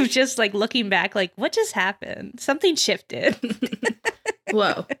kind of just like looking back, like, what just happened? Something shifted.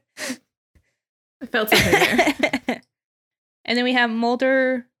 Whoa. I felt something there. And then we have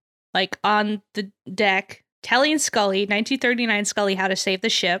Mulder, like, on the deck telling Scully, 1939 Scully, how to save the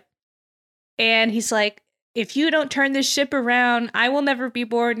ship. And he's like, if you don't turn this ship around, I will never be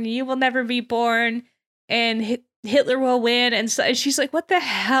born, and you will never be born, and Hitler will win. And she's like, what the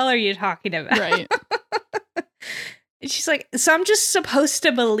hell are you talking about? Right. And she's like, so I'm just supposed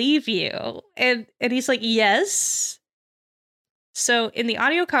to believe you. And he's like, yes. So in the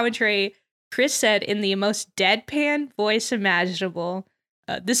audio commentary, Chris said in the most deadpan voice imaginable,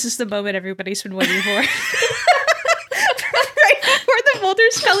 this is the moment everybody's been waiting for. Right before the Mulder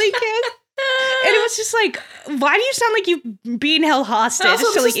Scully kiss. And it was just like, why do you sound like you're being held hostage?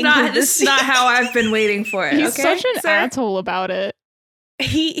 Also, this is not how I've been waiting for it. He's okay, such an asshole about it.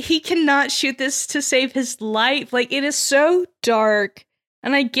 He cannot shoot this to save his life. Like, it is so dark.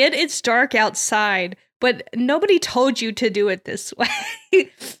 And I get it's dark outside, but nobody told you to do it this way.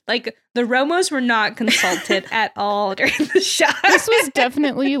 Like, the Romos were not consulted at all during the shot. This was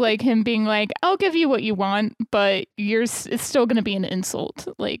definitely like him being like, I'll give you what you want, but it's still going to be an insult,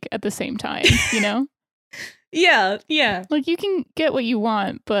 like, at the same time, you know? Yeah. Like, you can get what you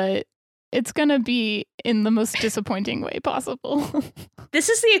want, but it's going to be in the most disappointing way possible. This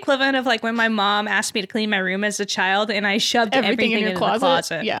is the equivalent of like when my mom asked me to clean my room as a child and I shoved everything in your into closet. the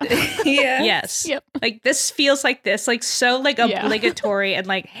closet. Yeah. Yeah. Yes. Yep. Like, this feels like this, like, so like obligatory and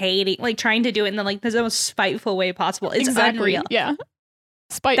like hating, like trying to do it in the like the most spiteful way possible. It's unreal. Yeah.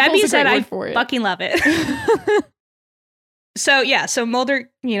 Spiteful. That being is a said, great I word for it. fucking love it. So Mulder,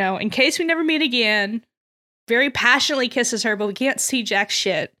 you know, in case we never meet again, very passionately kisses her, but we can't see jack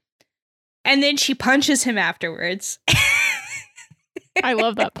shit. And then she punches him afterwards. I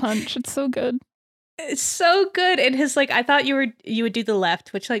love that punch. It's so good. It's so good. And his like, I thought you would do the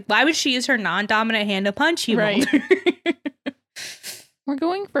left, which, like, why would she use her non-dominant hand to punch you, right. Mulder? We're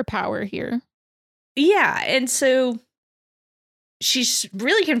going for power here. Yeah, and so she's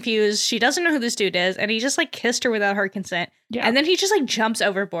really confused. She doesn't know who this dude is, and he just like kissed her without her consent. Yeah. And then he just like jumps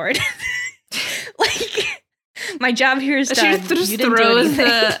overboard. Like, my job here is done. She just you didn't do throws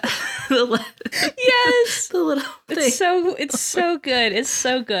anything. Yes. The little thing. It's so good. It's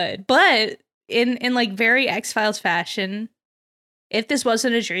so good. But in like very X-Files fashion, if this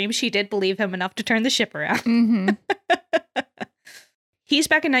wasn't a dream, she did believe him enough to turn the ship around. Mm-hmm. He's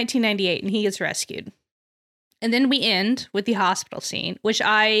back in 1998 and he gets rescued. And then we end with the hospital scene, which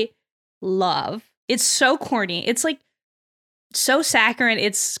I love. It's so corny. It's like so saccharine.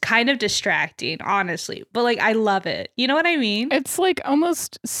 It's kind of distracting, honestly. But like, I love it. You know what I mean? It's like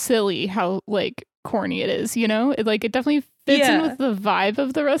almost silly how like corny it is, you know? It definitely fits in with the vibe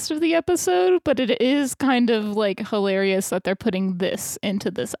of the rest of the episode, but it is kind of like hilarious that they're putting this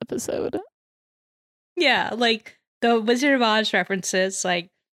into this episode. Yeah, like the Wizard of Oz references, like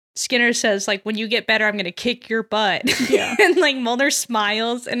Skinner says, like, when you get better, I'm gonna kick your butt. Yeah. And like Mulder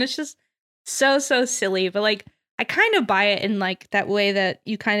smiles, and it's just so silly. But like, I kind of buy it in like that way that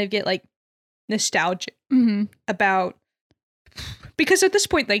you kind of get like nostalgic about, because at this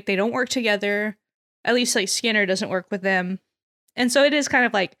point, like, they don't work together. At least like Skinner doesn't work with them. And so it is kind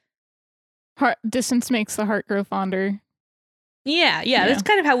of like distance makes the heart grow fonder. Yeah, Yeah. that's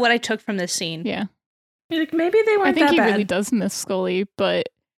kind of how what I took from this scene. Yeah. You're like, maybe they weren't I think that he bad. really does miss Scully, but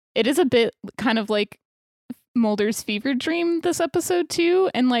it is a bit kind of like Mulder's fever dream this episode too.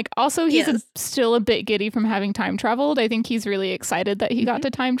 And like also he's still a bit giddy from having time traveled. I think he's really excited that he got to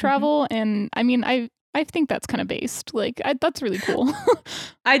time travel. And I mean, I think that's kind of based. Like that's really cool.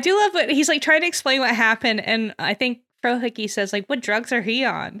 I do love it. He's like trying to explain what happened, and I think Frohickey says like, "What drugs are he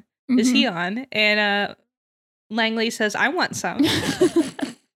on? Is he on?" And Langley says, "I want some."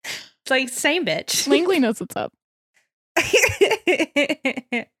 It's like same bitch. Langley knows what's up.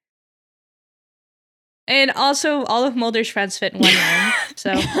 And also, all of Mulder's friends fit in one room,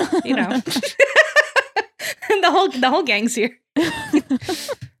 so you know, the whole gang's here.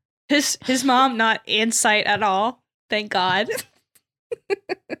 His mom not in sight at all, thank God.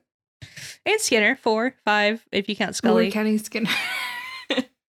 And Skinner, 4, 5 if you count Scully. We're counting Skinner.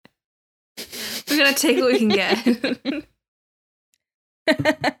 We're gonna take what we can get.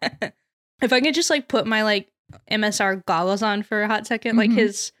 If I could just like put my like MSR goggles on for a hot second, like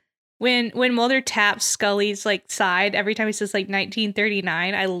his when Mulder taps Scully's like side every time he says like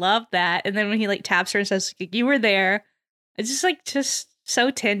 1939, I love that. And then when he like taps her and says you were there, it's just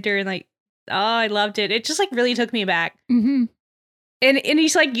so tender and like, oh, I loved it. It just like really took me back. Mm-hmm. And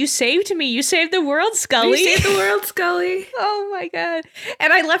he's like, you saved me. You saved the world, Scully. You saved the world, Scully. Oh my God.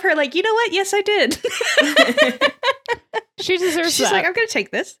 And I love her like, you know what? Yes, I did. She deserves She's that. like, I'm going to take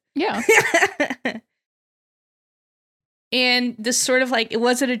this. Yeah. And this sort of like,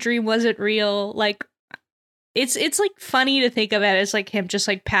 was it a dream? Was it real? Like, it's like funny to think of it as like him just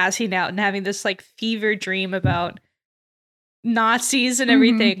like passing out and having this like fever dream about Nazis and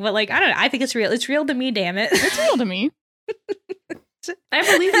everything. But like, I don't know. I think it's real. It's real to me, damn it. It's real to me. I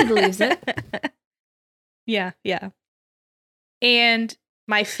believe he believes it. Yeah. And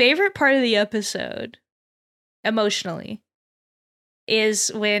my favorite part of the episode, emotionally,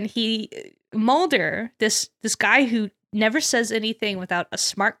 is when Mulder, this guy who never says anything without a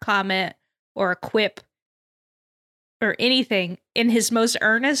smart comment or a quip or anything, in his most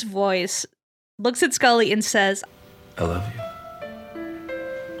earnest voice, looks at Scully and says, I love you.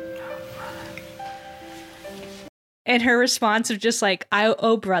 and her response of just like,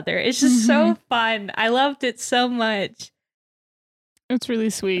 oh brother. It's just so fun. I loved it so much. It's really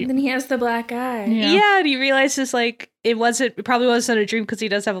sweet. And then he has the black eye. Yeah, and he realizes like it probably wasn't a dream because he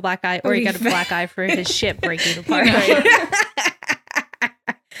does have a black eye, or he got a black eye for his ship breaking apart.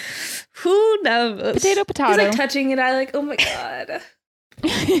 Who knows? Potato. He's like touching it. I like, oh my God.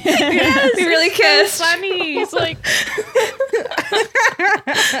 Yes, he really kissed. So funny. He's like,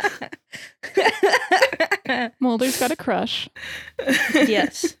 Mulder's got a crush.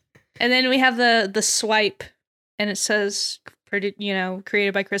 yes. And then we have the swipe, and it says,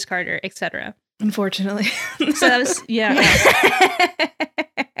 created by Chris Carter, etc. Unfortunately. So that was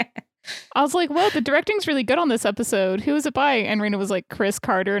I was like, well, the directing's really good on this episode. Who is it by? And Rena was like, Chris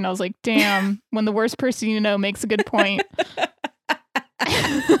Carter. And I was like, damn, when the worst person you know makes a good point.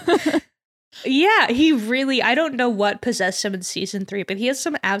 Yeah, he really, I don't know what possessed him in season 3, but he has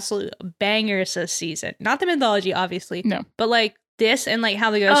some absolute bangers this season. Not the mythology, obviously. No. But like this and like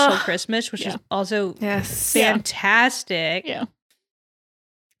How the Ghost Stole Christmas, which is also fantastic. Yeah.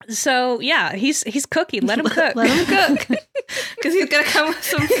 So yeah, he's cooking. Let him cook. Let him cook. Because he's going to come with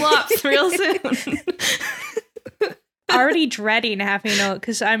some flops real soon. Already dreading having to,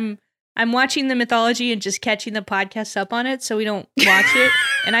 because I'm watching the mythology and just catching the podcast up on it so we don't watch it.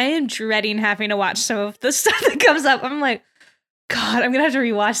 And I am dreading having to watch some of the stuff that comes up. I'm like, God, I'm going to have to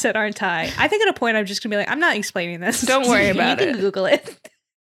rewatch that, aren't I? I think at a point I'm just going to be like, I'm not explaining this. Don't worry about it. You can Google it.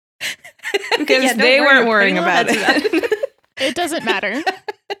 Because they weren't worrying about it. It doesn't matter.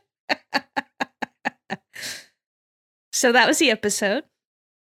 So that was the episode.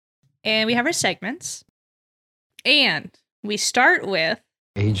 And we have our segments. And we start with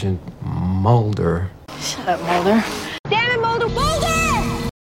Agent Mulder. Shut up, Mulder. Damn it, Mulder! Mulder!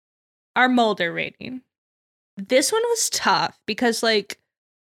 our Mulder rating. This one was tough because, like,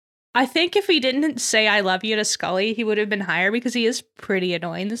 I think if he didn't say I love you to Scully, he would have been higher because he is pretty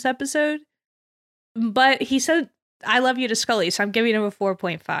annoying this episode. But he said I love you to Scully, so I'm giving him a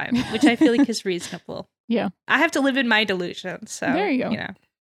 4.5, which I feel like is reasonable. Yeah. I have to live in my delusion, so there you go. You know.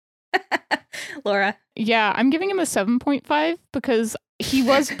 Laura. Yeah, I'm giving him a 7.5 because he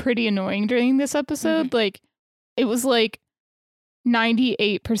was pretty annoying during this episode. Mm-hmm. Like, it was like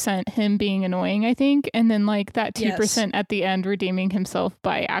 98% him being annoying, I think. And then like that 2% at the end redeeming himself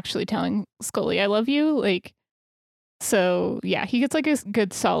by actually telling Scully, I love you. Like, so yeah, he gets like a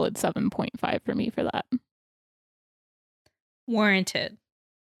good solid 7.5 for me for that. Warranted.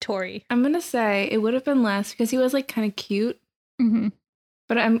 Tori. I'm going to say it would have been less because he was like kind of cute. Mm-hmm.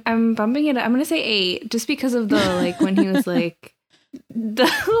 But I'm bumping it up. I'm gonna say 8, just because of the like when he was like the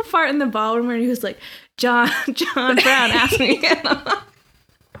little part in the ballroom where he was like, John Brown asked me again.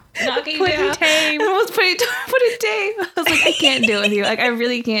 Knocking Pudding down. Tame. I almost put it Tame. I was like, I can't deal with you. Like, I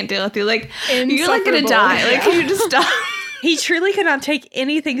really can't deal with you. Like, you're like gonna die. Like, can you just stop? He truly cannot take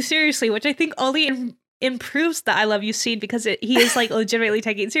anything seriously, which I think only improves the I love you scene because he is like legitimately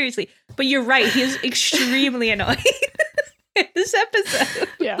taking it seriously. But you're right, he is extremely annoying in this episode.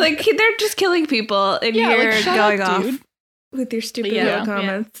 Yeah. Like, they're just killing people and Yeah, you're like, shut going up, off dude. with your stupid Yeah. little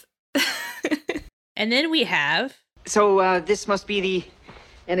comments. And then we have So, this must be the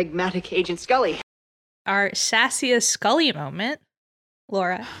enigmatic Agent Scully. our sassiest Scully moment.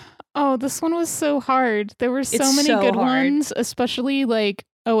 Laura. Oh, this one was so hard. There were so It's many so good hard. ones, especially like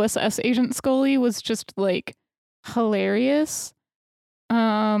OSS Agent Scully was just like hilarious.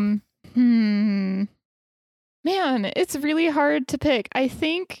 Man, it's really hard to pick. I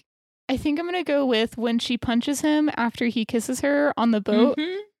think I'm gonna go with when she punches him after he kisses her on the boat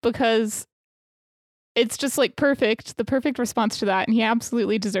Mhm. because it's just like perfect, the perfect response to that, and he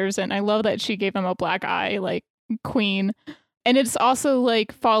absolutely deserves it. And I love that she gave him a black eye, like queen. And it's also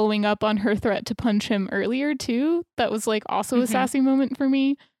like following up on her threat to punch him earlier too. That was like also a sassy moment for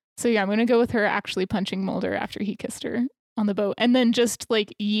me. So yeah, I'm gonna go with her actually punching Mulder after he kissed her on the boat, and then just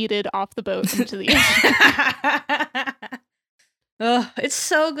like yeeted off the boat into the ocean. Oh, it's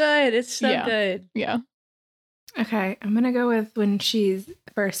so good. It's so Yeah. good. Yeah. Okay, I'm gonna go with when she's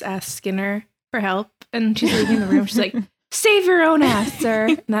first asked Skinner for help and she's leaving the room. She's like, "Save your own ass, sir."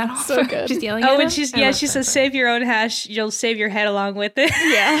 And that So good. She's yelling. Oh, at and him. she I says, love "Save your own hash. You'll save your head along with it."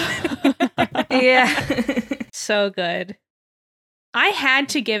 Yeah. that. Yeah. So good. I had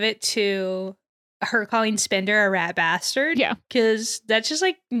to give it to her calling Spender a rat bastard. Yeah. Because that's just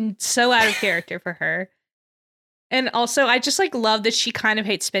like so out of character for her. And also, I just like love that she kind of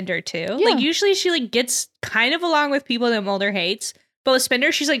hates Spender too. Yeah. Like usually she like gets kind of along with people that Mulder hates. But with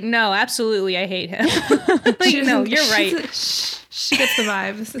Spender, she's like, no, absolutely, I hate him. Like, no, you're right. She gets the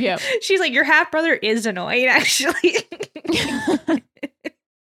vibes. Yeah. She's like, your half brother is annoying, actually.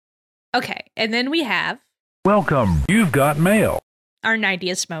 Okay, and then we have Welcome. You've got mail. our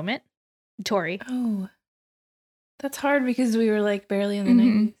 90th moment. Tori. Oh, that's hard because we were like barely in the Mhm.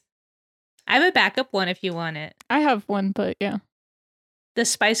 90s. I have a backup one if you want it. I have one, but yeah. The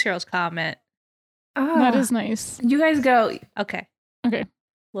Spice Girls comment. That is nice. You guys go. Okay. Okay.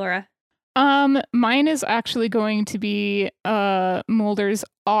 Laura. Mine is actually going to be Mulder's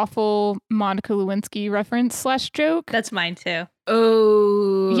awful Monica Lewinsky reference / joke. That's mine too.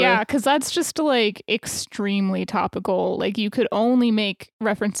 Oh, Yeah, because that's just like extremely topical. Like you could only make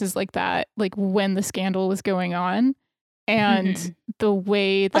references like that like when the scandal was going on, and Mhm. the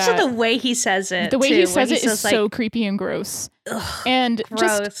way that Also, the way he says it. the way too, he when says it is like, so creepy and gross. ugh, And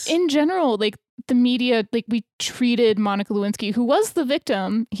gross. just in general, like the media, like we treated Monica Lewinsky, who was the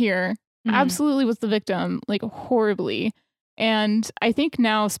victim here, Mhm. absolutely was the victim, like horribly. And I think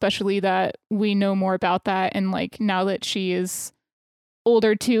now, especially that we know more about that, and like now that she is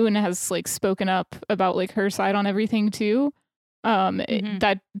older too and has like spoken up about like her side on everything too, Mhm.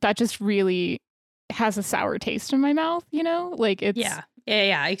 that just really has a sour taste in my mouth, you know? Like it's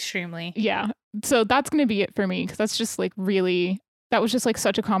Yeah, extremely. yeah. So that's going to be it for me because that's just like really, that was just like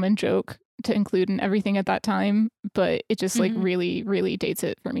such a common joke to include in everything at that time, but it just like Mhm. really, really dates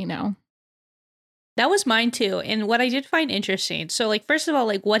it for me now. That was mine too. And what I did find interesting, so like first of all,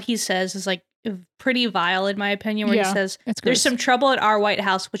 like what he says is like pretty vile in my opinion, where Yeah, he says It's there's gross. some trouble at our White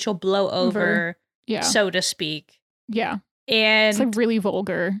House which will blow over, Yeah. so to speak. Yeah. And It's like really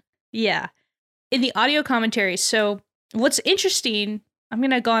vulgar. yeah. In the audio commentary, so what's interesting, I'm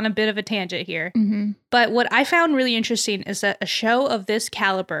going to go on a bit of a tangent here, Mm-hmm. but what I found really interesting is that a show of this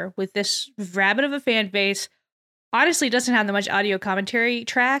caliber with this rabid of a fan base honestly doesn't have that much audio commentary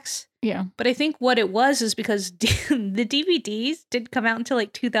tracks. Yeah. But I think what it was is because the DVDs didn't come out until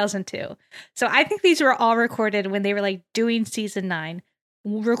like 2002. So I think these were all recorded when they were like doing season 9,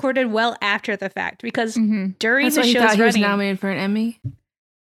 recorded well after the fact, because Mm-hmm. during That's the why he show's thought he was running, nominated for an Emmy.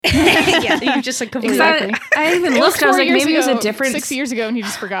 yeah, you just like completely. Exactly. I even It looked. I was 4 like, years maybe it was ago, a different 6 years ago, and he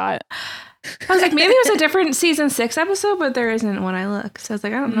just forgot. I was like, maybe it was a different season 6 episode, but there isn't when I look. So I was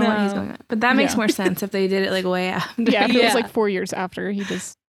like, I don't know what he's No. going on. But that makes Yeah. more sense if they did it like way after. Yeah, if it Yeah. was like 4 years after, he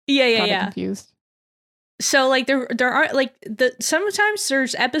just Yeah, got it yeah. confused. So like there are like sometimes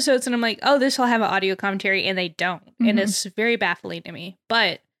there's episodes and I'm like, oh, this will have an audio commentary, and they don't, and Mhm. it's very baffling to me.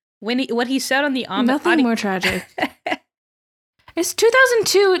 But when what he said on the Nothing audio, more tragic. It's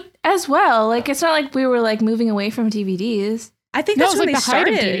 2002 as well. Like, it's not like we were like moving away from DVDs. I think No, it that's was when like they the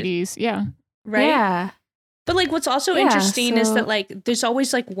height started, of DVDs. Yeah. right? Yeah. But like what's also interesting is that like there's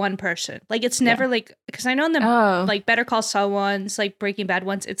always like one person. Like it's never like, because I know in the like Better Call Saul ones, like Breaking Bad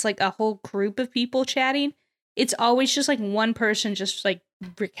ones, it's like a whole group of people chatting. It's always just like one person just like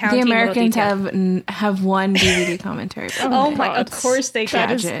recounting. The Americans have one DVD commentary. Oh my, of course they do.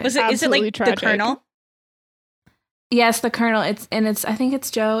 Is it like tragic. The Colonel? Yes, the Colonel. I think it's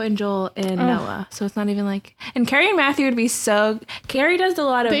Joe and Joel and Noah. So it's not even like. And Carrie and Matthew would be so. Carrie does a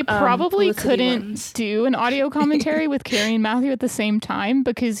lot of. They probably couldn't do an audio commentary with Carrie and Matthew at the same time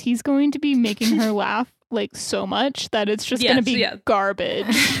because he's going to be making her laugh like so much that it's just going to be garbage.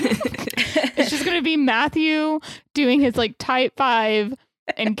 It's just going to be Matthew doing his like type 5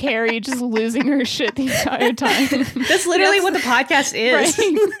 and Carrie just losing her shit the entire time. That's literally what the podcast is.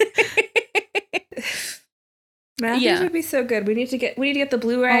 Right? Matthews would be so good. We need to get the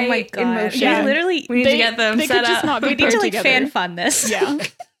Blu-ray. Oh my God. In motion. Yeah, literally. We need to get them set up. We need to like fan fund this. Yeah.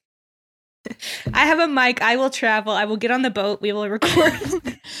 I have a mic. I will travel. I will get on the boat. We will record.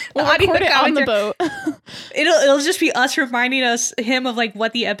 We'll record it on the boat. It'll just be us reminding him of like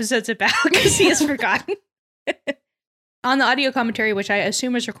what the episode's about because he has forgotten. On the audio commentary, which I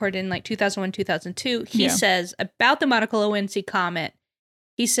assume was recorded in like 2001, 2002, he says about the Monica Lewinsky comment.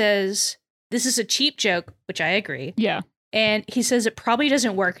 He says, "This is a cheap joke," which I agree. Yeah. And he says it probably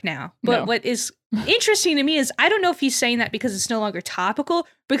doesn't work now. But what is interesting to me is I don't know if he's saying that because it's no longer topical,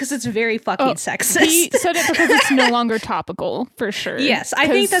 because it's very fucking sexist. He said it because it's no longer topical, for sure. Yes, I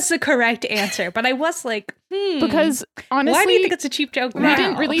think that's the correct answer. But I was like, because honestly, why do you think it's a cheap joke now? We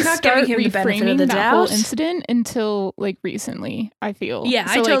didn't really start reframing that whole incident until like recently, I feel. Yeah,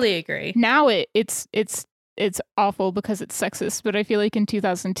 so, I totally agree. Now it's awful because it's sexist, but I feel like in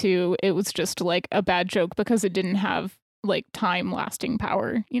 2002 it was just like a bad joke because it didn't have like time lasting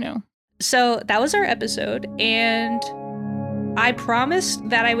power, you know. So that was our episode, and I promised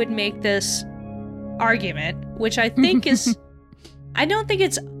that I would make this argument, which I think is I don't think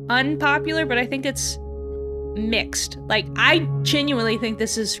it's unpopular, but I think it's mixed. Like, I genuinely think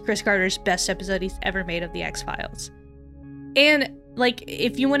this is Chris Carter's best episode he's ever made of The X-Files. And like,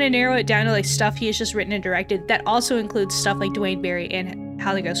 if you want to narrow it down to like stuff he has just written and directed, that also includes stuff like Dwayne Barry and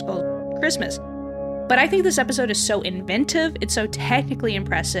How the Ghost Stole Christmas. But I think this episode is so inventive, it's so technically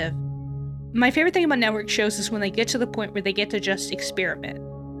impressive. My favorite thing about network shows is when they get to the point where they get to just experiment.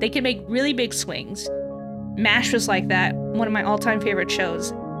 They can make really big swings. MASH was like that, one of my all-time favorite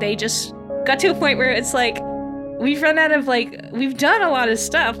shows. They just got to a point where it's like, we've run out of we've done a lot of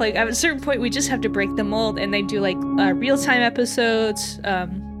stuff. Like, at a certain point, we just have to break the mold, and they do like real-time episodes. They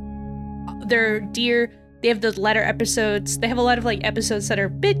have the letter episodes. They have a lot of like episodes that are a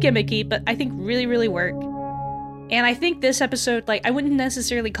bit gimmicky, but I think really, really work. And I think this episode, like, I wouldn't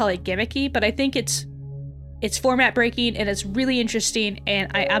necessarily call it gimmicky, but I think it's format breaking and it's really interesting, and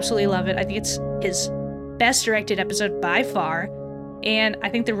I absolutely love it. I think it's his best directed episode by far, and I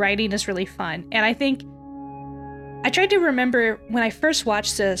think the writing is really fun. And I think I tried to remember when I first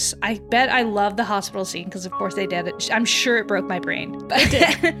watched this, I bet I loved the hospital scene because of course they did it. I'm sure it broke my brain. But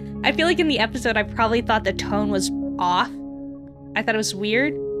I feel like in the episode I probably thought the tone was off. I thought it was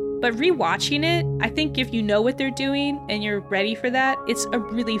weird. But rewatching it, I think if you know what they're doing and you're ready for that, it's a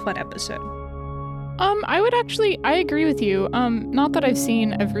really fun episode. I agree with you. Not that I've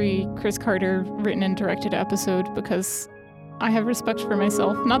seen every Chris Carter written and directed episode because I have respect for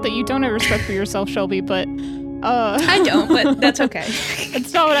myself. Not that you don't have respect for yourself, Shelby, but I don't, but that's okay.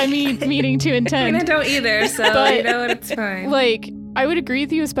 It's not what I meaning to intend. I mean, I don't either, so but, you know what, it's fine. Like, I would agree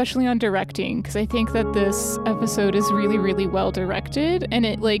with you, especially on directing, because I think that this episode is really, really well directed, and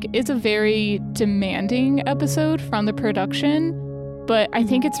it it's a very demanding episode from the production, but I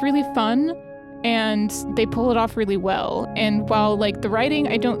think it's really fun, and they pull it off really well. And while the writing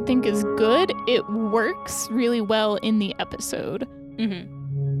I don't think is good, it works really well in the episode. Mm-hmm.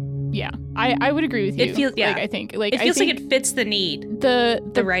 Yeah, I would agree with you. It feels I think it feels like it fits the need.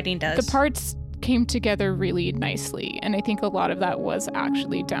 The writing does. The parts came together really nicely, and I think a lot of that was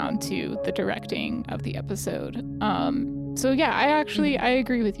actually down to the directing of the episode. So yeah, I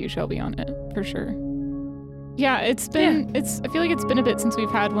agree with you, Shelby, on it for sure. Yeah, I feel like it's been a bit since we've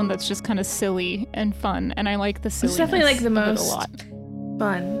had one that's just kind of silly and fun, and I like the silliness. It's definitely the most a lot.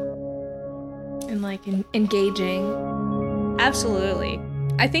 Fun and engaging. Absolutely.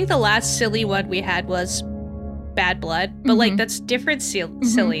 I think the last silly one we had was Bad Blood, but that's different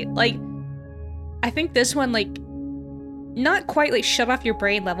silly. I think this one not quite shut off your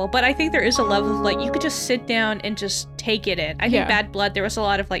brain level, but I think there is a level of you could just sit down and just take it in. I think Bad Blood, there was a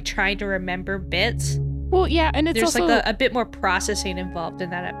lot of trying to remember bits, Well, yeah, and it's There's also like a bit more processing involved in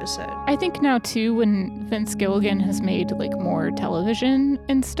that episode. I think now too, when Vince Gilligan has made like more television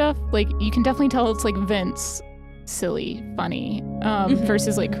and stuff, like you can definitely tell it's like Vince silly, funny,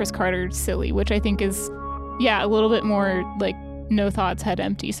 versus like Chris Carter silly, which I think is a little bit more like no thoughts, head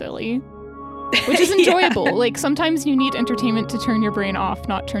empty silly, which is enjoyable. Like sometimes you need entertainment to turn your brain off,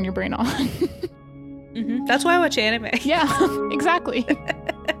 not turn your brain on. That's why I watch anime. Yeah, exactly.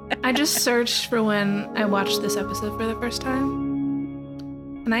 I just searched for when I watched this episode for the first time.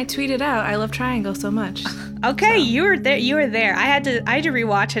 And I tweeted out, I love Triangle so much. Okay, you were there. I had to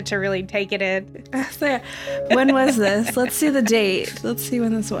rewatch it to really take it in. There. When was this? Let's see the date. Let's see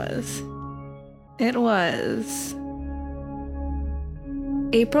when this was. It was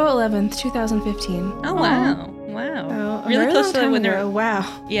April 11th, 2015. Oh, wow. Wow. Oh, really very close long to time when they're... ago.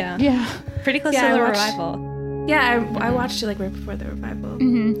 Wow. Yeah. Yeah. Pretty close Yeah, to the I watched- revival. Yeah, I watched it like right before the revival.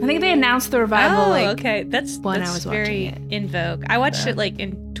 Mm-hmm. I think they announced the revival okay. That's when I that's was watching very it. in vogue. I watched it like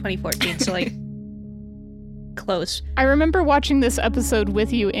in 2014, so like close. I remember watching this episode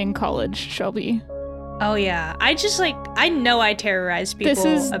with you in college, Shelby. Oh yeah. I know I terrorized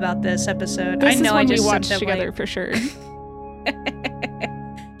people about this episode. This I know is when I just we watched sent them, together like... for sure.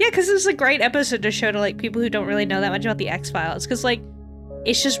 Yeah, because it's a great episode to show to like people who don't really know that much about the X-Files, because like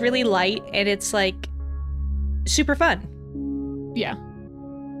it's just really light and it's like super fun. Yeah.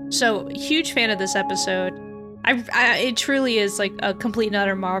 So huge fan of this episode. It truly is like a complete and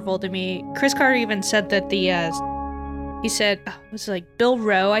utter marvel to me. Chris Carter even said that he said it was like Bill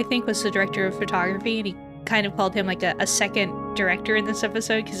Rowe, I think, was the director of photography, and he kind of called him like a second director in this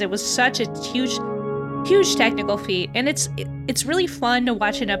episode because it was such a huge technical feat, and it's really fun to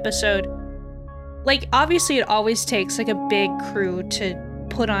watch an episode. Like obviously it always takes like a big crew to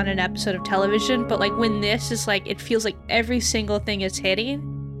put on an episode of television, but like when this is like, it feels like every single thing is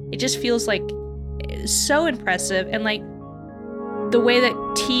hitting. It just feels like so impressive, and like the way that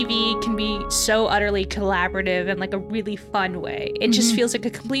TV can be so utterly collaborative in like a really fun way. It just feels like a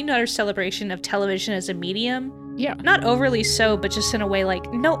complete and utter celebration of television as a medium. Yeah. Not overly so, but just in a way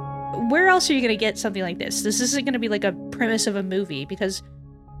like, no, where else are you going to get something like this? This isn't going to be like a premise of a movie, because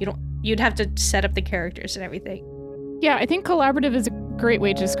you'd have to set up the characters and everything. Yeah, I think collaborative is a great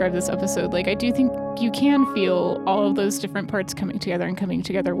way to describe this episode. Like, I do think you can feel all of those different parts coming together and coming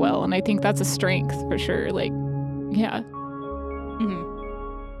together well, and I think that's a strength for sure. Like, yeah.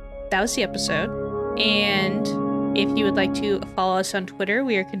 That was the episode. And if you would like to follow us on Twitter,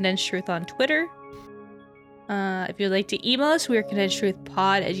 we are Condensed Truth on Twitter. If you would like to email us, we are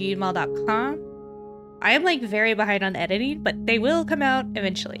condensedtruthpod@gmail.com. I am like very behind on editing, but they will come out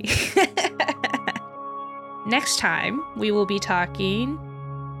eventually. Next time, we will be talking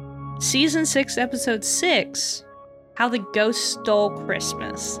Season 6, Episode 6, How the Ghost Stole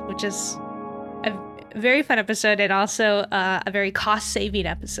Christmas, which is a very fun episode and also a very cost-saving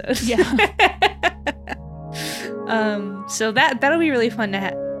episode. Yeah. So that'll be really fun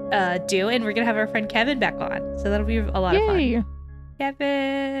to do, and we're going to have our friend Kevin back on, so that'll be a lot of fun.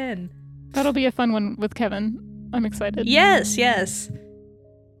 Kevin! That'll be a fun one with Kevin. I'm excited. Yes.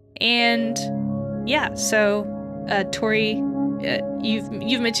 And... yeah, so Tori,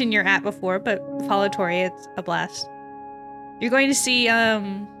 you've mentioned your app before, but follow Tori, it's a blast. You're going to see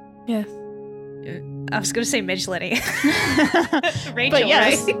Yes. I was going to say Midge Lenny. Rachel, but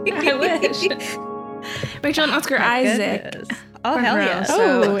yes. right? I wish. Rachel and Oscar Isaac. Goodness. Oh, hell yeah.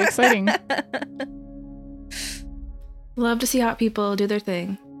 Oh, exciting. Love to see hot people do their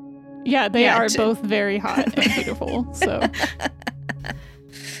thing. Yeah, they are both very hot and beautiful, so...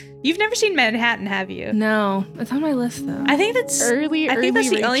 You've never seen Manhattan, have you? No, it's on my list though. I think that's I think that's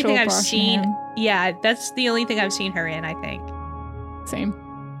the only thing I've Rachel seen. Brosnahan. Yeah, that's the only thing I've seen her in, I think. Same.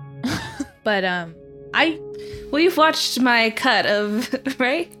 But well, you've watched my cut of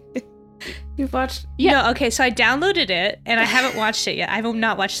right? You've watched. Yeah. No, okay, so I downloaded it and I haven't watched it yet. I have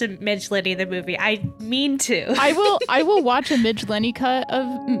not watched the Midge Lenny the movie. I mean to. I will watch a Midge Lenny cut of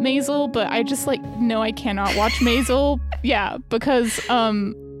Maisel, but I just no, I cannot watch Maisel. Yeah, because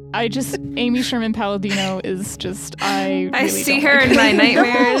Amy Sherman Palladino is just, I really see don't her like in my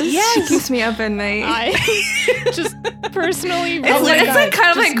nightmares. Yes. She keeps me up at night. I just personally, it's like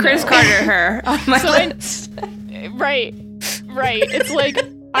kind of like Chris Carter her on my list. Right. It's like,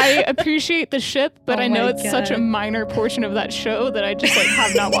 I appreciate the ship, but I know it's such a God. minor portion of that show that I just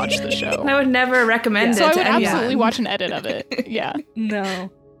have not watched the show. I would never recommend it. So I to would anyone. absolutely watch an edit of it. Yeah. No.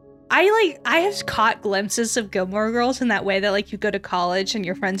 I have caught glimpses of Gilmore Girls in that way that you go to college and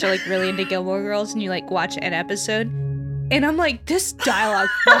your friends are really into Gilmore Girls and you watch an episode. And I'm like, this dialogue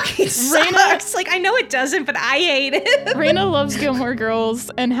fucking sucks. Like, I know it doesn't, but I hate it. Raina loves Gilmore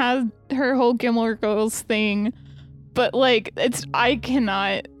Girls and has her whole Gilmore Girls thing, but like, I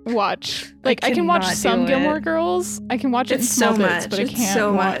cannot watch. Like, I can watch some Gilmore Girls. I can watch it in small bits, but I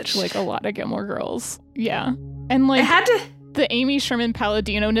can't watch like a lot of Gilmore Girls. Yeah, and like the Amy Sherman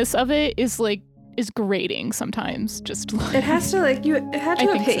Palladino-ness of it is grating sometimes. Just like, it has to like it had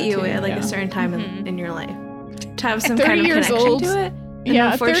to have hit you at like a certain time in your life to have some kind of connection to it. And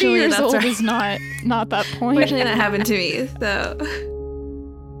yeah, 30 years old is not that point. Unfortunately, that happened to me. So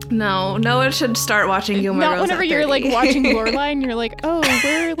no one should start watching Gilmore Girls. Not whenever you're like watching Lorelai and you're like, oh,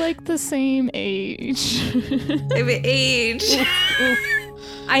 we're like the same age.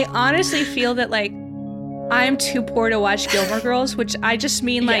 I honestly feel that like I'm too poor to watch Gilmore Girls, which I just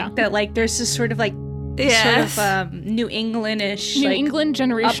mean like that like there's this sort of like New England-ish, New like England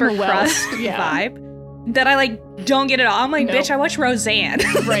generational upper crust vibe that I like don't get at all. I'm like, bitch, I watch Roseanne.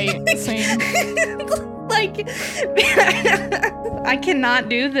 Right, same. Like, I cannot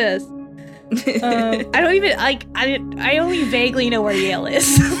do this. I don't even like. I only vaguely know where Yale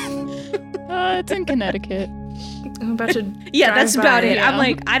is. It's in Connecticut. I'm about to. Yeah, that's about it. Yeah. I'm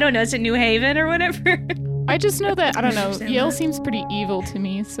like, I don't know. Is it New Haven or whatever? I just know that I don't know. Yale seems pretty evil to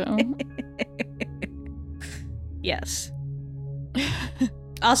me. So. Yes.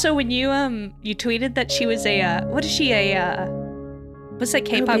 Also, when you tweeted that she was what's that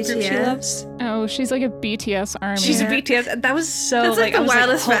K-pop group she loves? Oh, she's like a BTS army. She's a BTS. That was so that's like the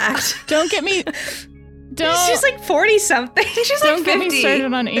wildest fact. Don't get me. She's like 40 something. She's don't like 50. Get me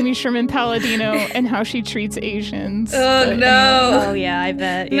started on Amy Sherman Palladino and how she treats Asians. Oh no! Oh yeah, I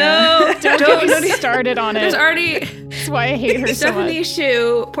bet. Yeah. No, don't get me started on it. There's already. That's why I hate her so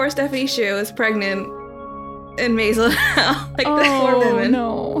much. Poor Stephanie Shu is pregnant in Maisel now. Like the poor woman.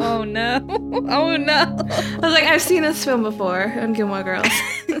 No. Oh no! Oh no! I was like, I've seen this film before on Gilmore Girls.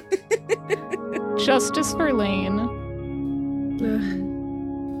 Justice for Lane.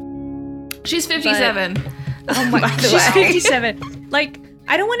 She's 57. Oh my! She's 57. Like,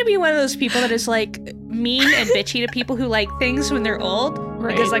 I don't want to be one of those people that is like mean and bitchy to people who like things when they're old,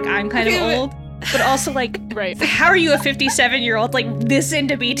 because like I'm kind of old. But also, like, how are you a 57-year-old like this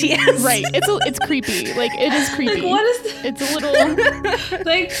into BTS? Right. It's creepy. Like, it is creepy. Like, what is this? It's a little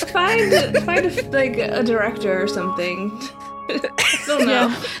like find like a director or something. I don't know.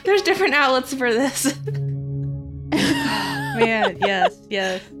 Yeah. There's different outlets for this. Man, yes.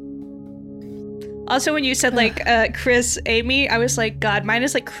 Also, when you said like Chris Amy, I was like, God, mine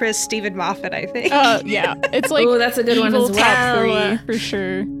is like Chris Stephen Moffat, I think. Yeah. It's like that's a good one as well. Top 3 for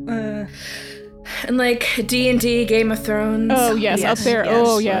sure. And like D&D, Game of Thrones. Oh yes, up there. Yes.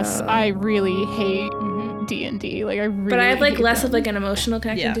 Oh yes, I really hate D&D. Like I really. But I have like less of like an emotional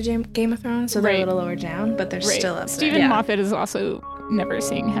connection to Game of Thrones, so they're a little lower down, but they're still up there. Stephen Moffat is also never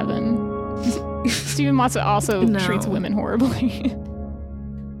seeing heaven. Stephen Moffat also treats women horribly.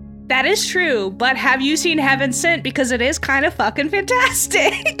 That is true, but have you seen Heaven Sent? Because it is kind of fucking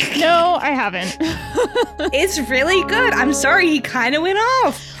fantastic. No, I haven't. It's really good. I'm sorry, he kind of went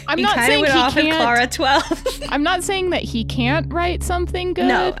off. I'm not saying he can't. In Clara 12. I'm not saying that he can't write something good.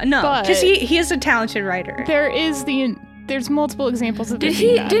 No, because he is a talented writer. There's multiple examples of Didn't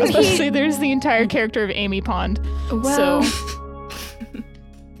he? There's the entire character of Amy Pond. Well, so.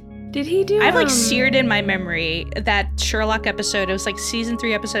 Did he do? I've like seared in my memory that Sherlock episode. It was like season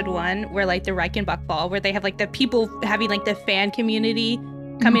 3, episode 1, where like the Reichenbach Fall, where they have like the people having like the fan community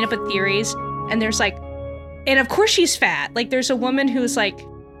coming up with theories, and there's like, and of course she's fat. Like there's a woman who's like,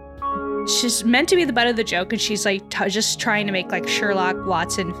 she's meant to be the butt of the joke, and she's like just trying to make like Sherlock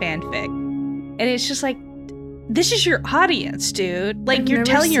Watson fanfic, and it's just like, this is your audience, dude. Like you're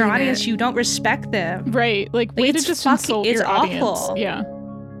telling your audience you don't respect them, right? Like way to just insult your audience. Awful. Yeah.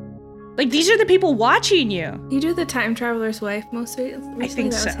 Like, these are the people watching you. You do the Time Traveler's Wife most recently? I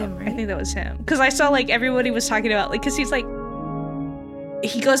think so. Was him, right? I think that was him. Because I saw, like, everybody was talking about, like, because he's, like,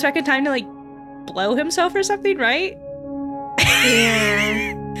 he goes back in time to, like, blow himself or something, right?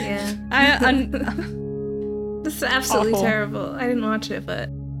 Yeah. This is absolutely awful. Terrible. I didn't watch it, but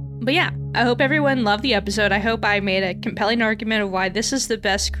yeah, I hope everyone loved the episode. I hope I made a compelling argument of why this is the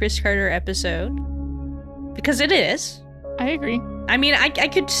best Chris Carter episode. Because it is. I agree. I mean, I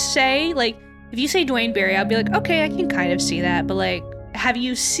could say, like, if you say Dwayne Barry, I'll be like, okay, I can kind of see that, but, like, have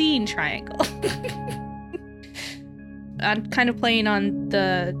you seen Triangle? I'm kind of playing on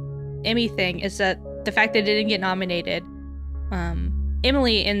the Emmy thing, is that the fact that it didn't get nominated,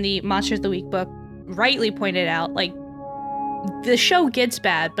 Emily in the Monster of the Week book rightly pointed out, like, the show gets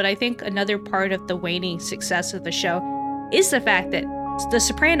bad, but I think another part of the waning success of the show is the fact that The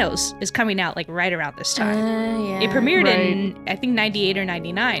Sopranos is coming out like right around this time. Yeah. It premiered in I think 98 or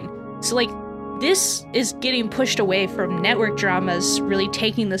 99. So like this is getting pushed away from network dramas, really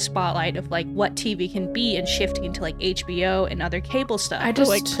taking the spotlight of like what TV can be and shifting to like HBO and other cable stuff. I just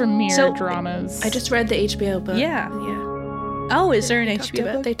like premiere dramas. I just read the HBO book. Yeah. Oh, is there an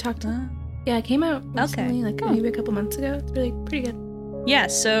HBO book? They talked. Yeah, it came out recently, like maybe a couple months ago. It's really pretty good. Yeah,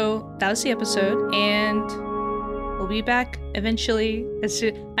 so that was the episode, and we'll be back eventually.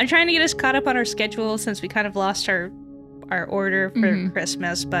 I'm trying to get us caught up on our schedule since we kind of lost our order for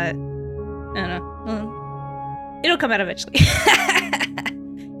Christmas, but I don't know. It'll come out eventually.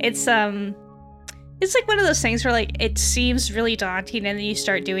 It's like one of those things where like it seems really daunting, and then you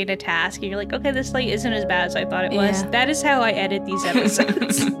start doing a task, and you're like, okay, this like isn't as bad as I thought it was. That is how I edit these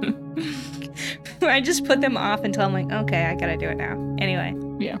episodes. I just put them off until I'm like, okay, I gotta do it now. Anyway.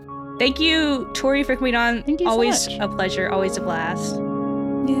 Yeah. Thank you, Tori, for coming on. Thank you always so much. a pleasure, always a blast.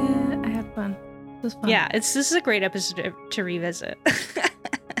 Yeah, I had fun. It was fun. Yeah, this is a great episode to revisit.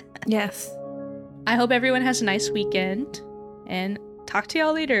 Yes. I hope everyone has a nice weekend, and talk to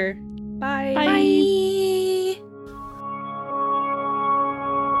y'all later. Bye. Bye.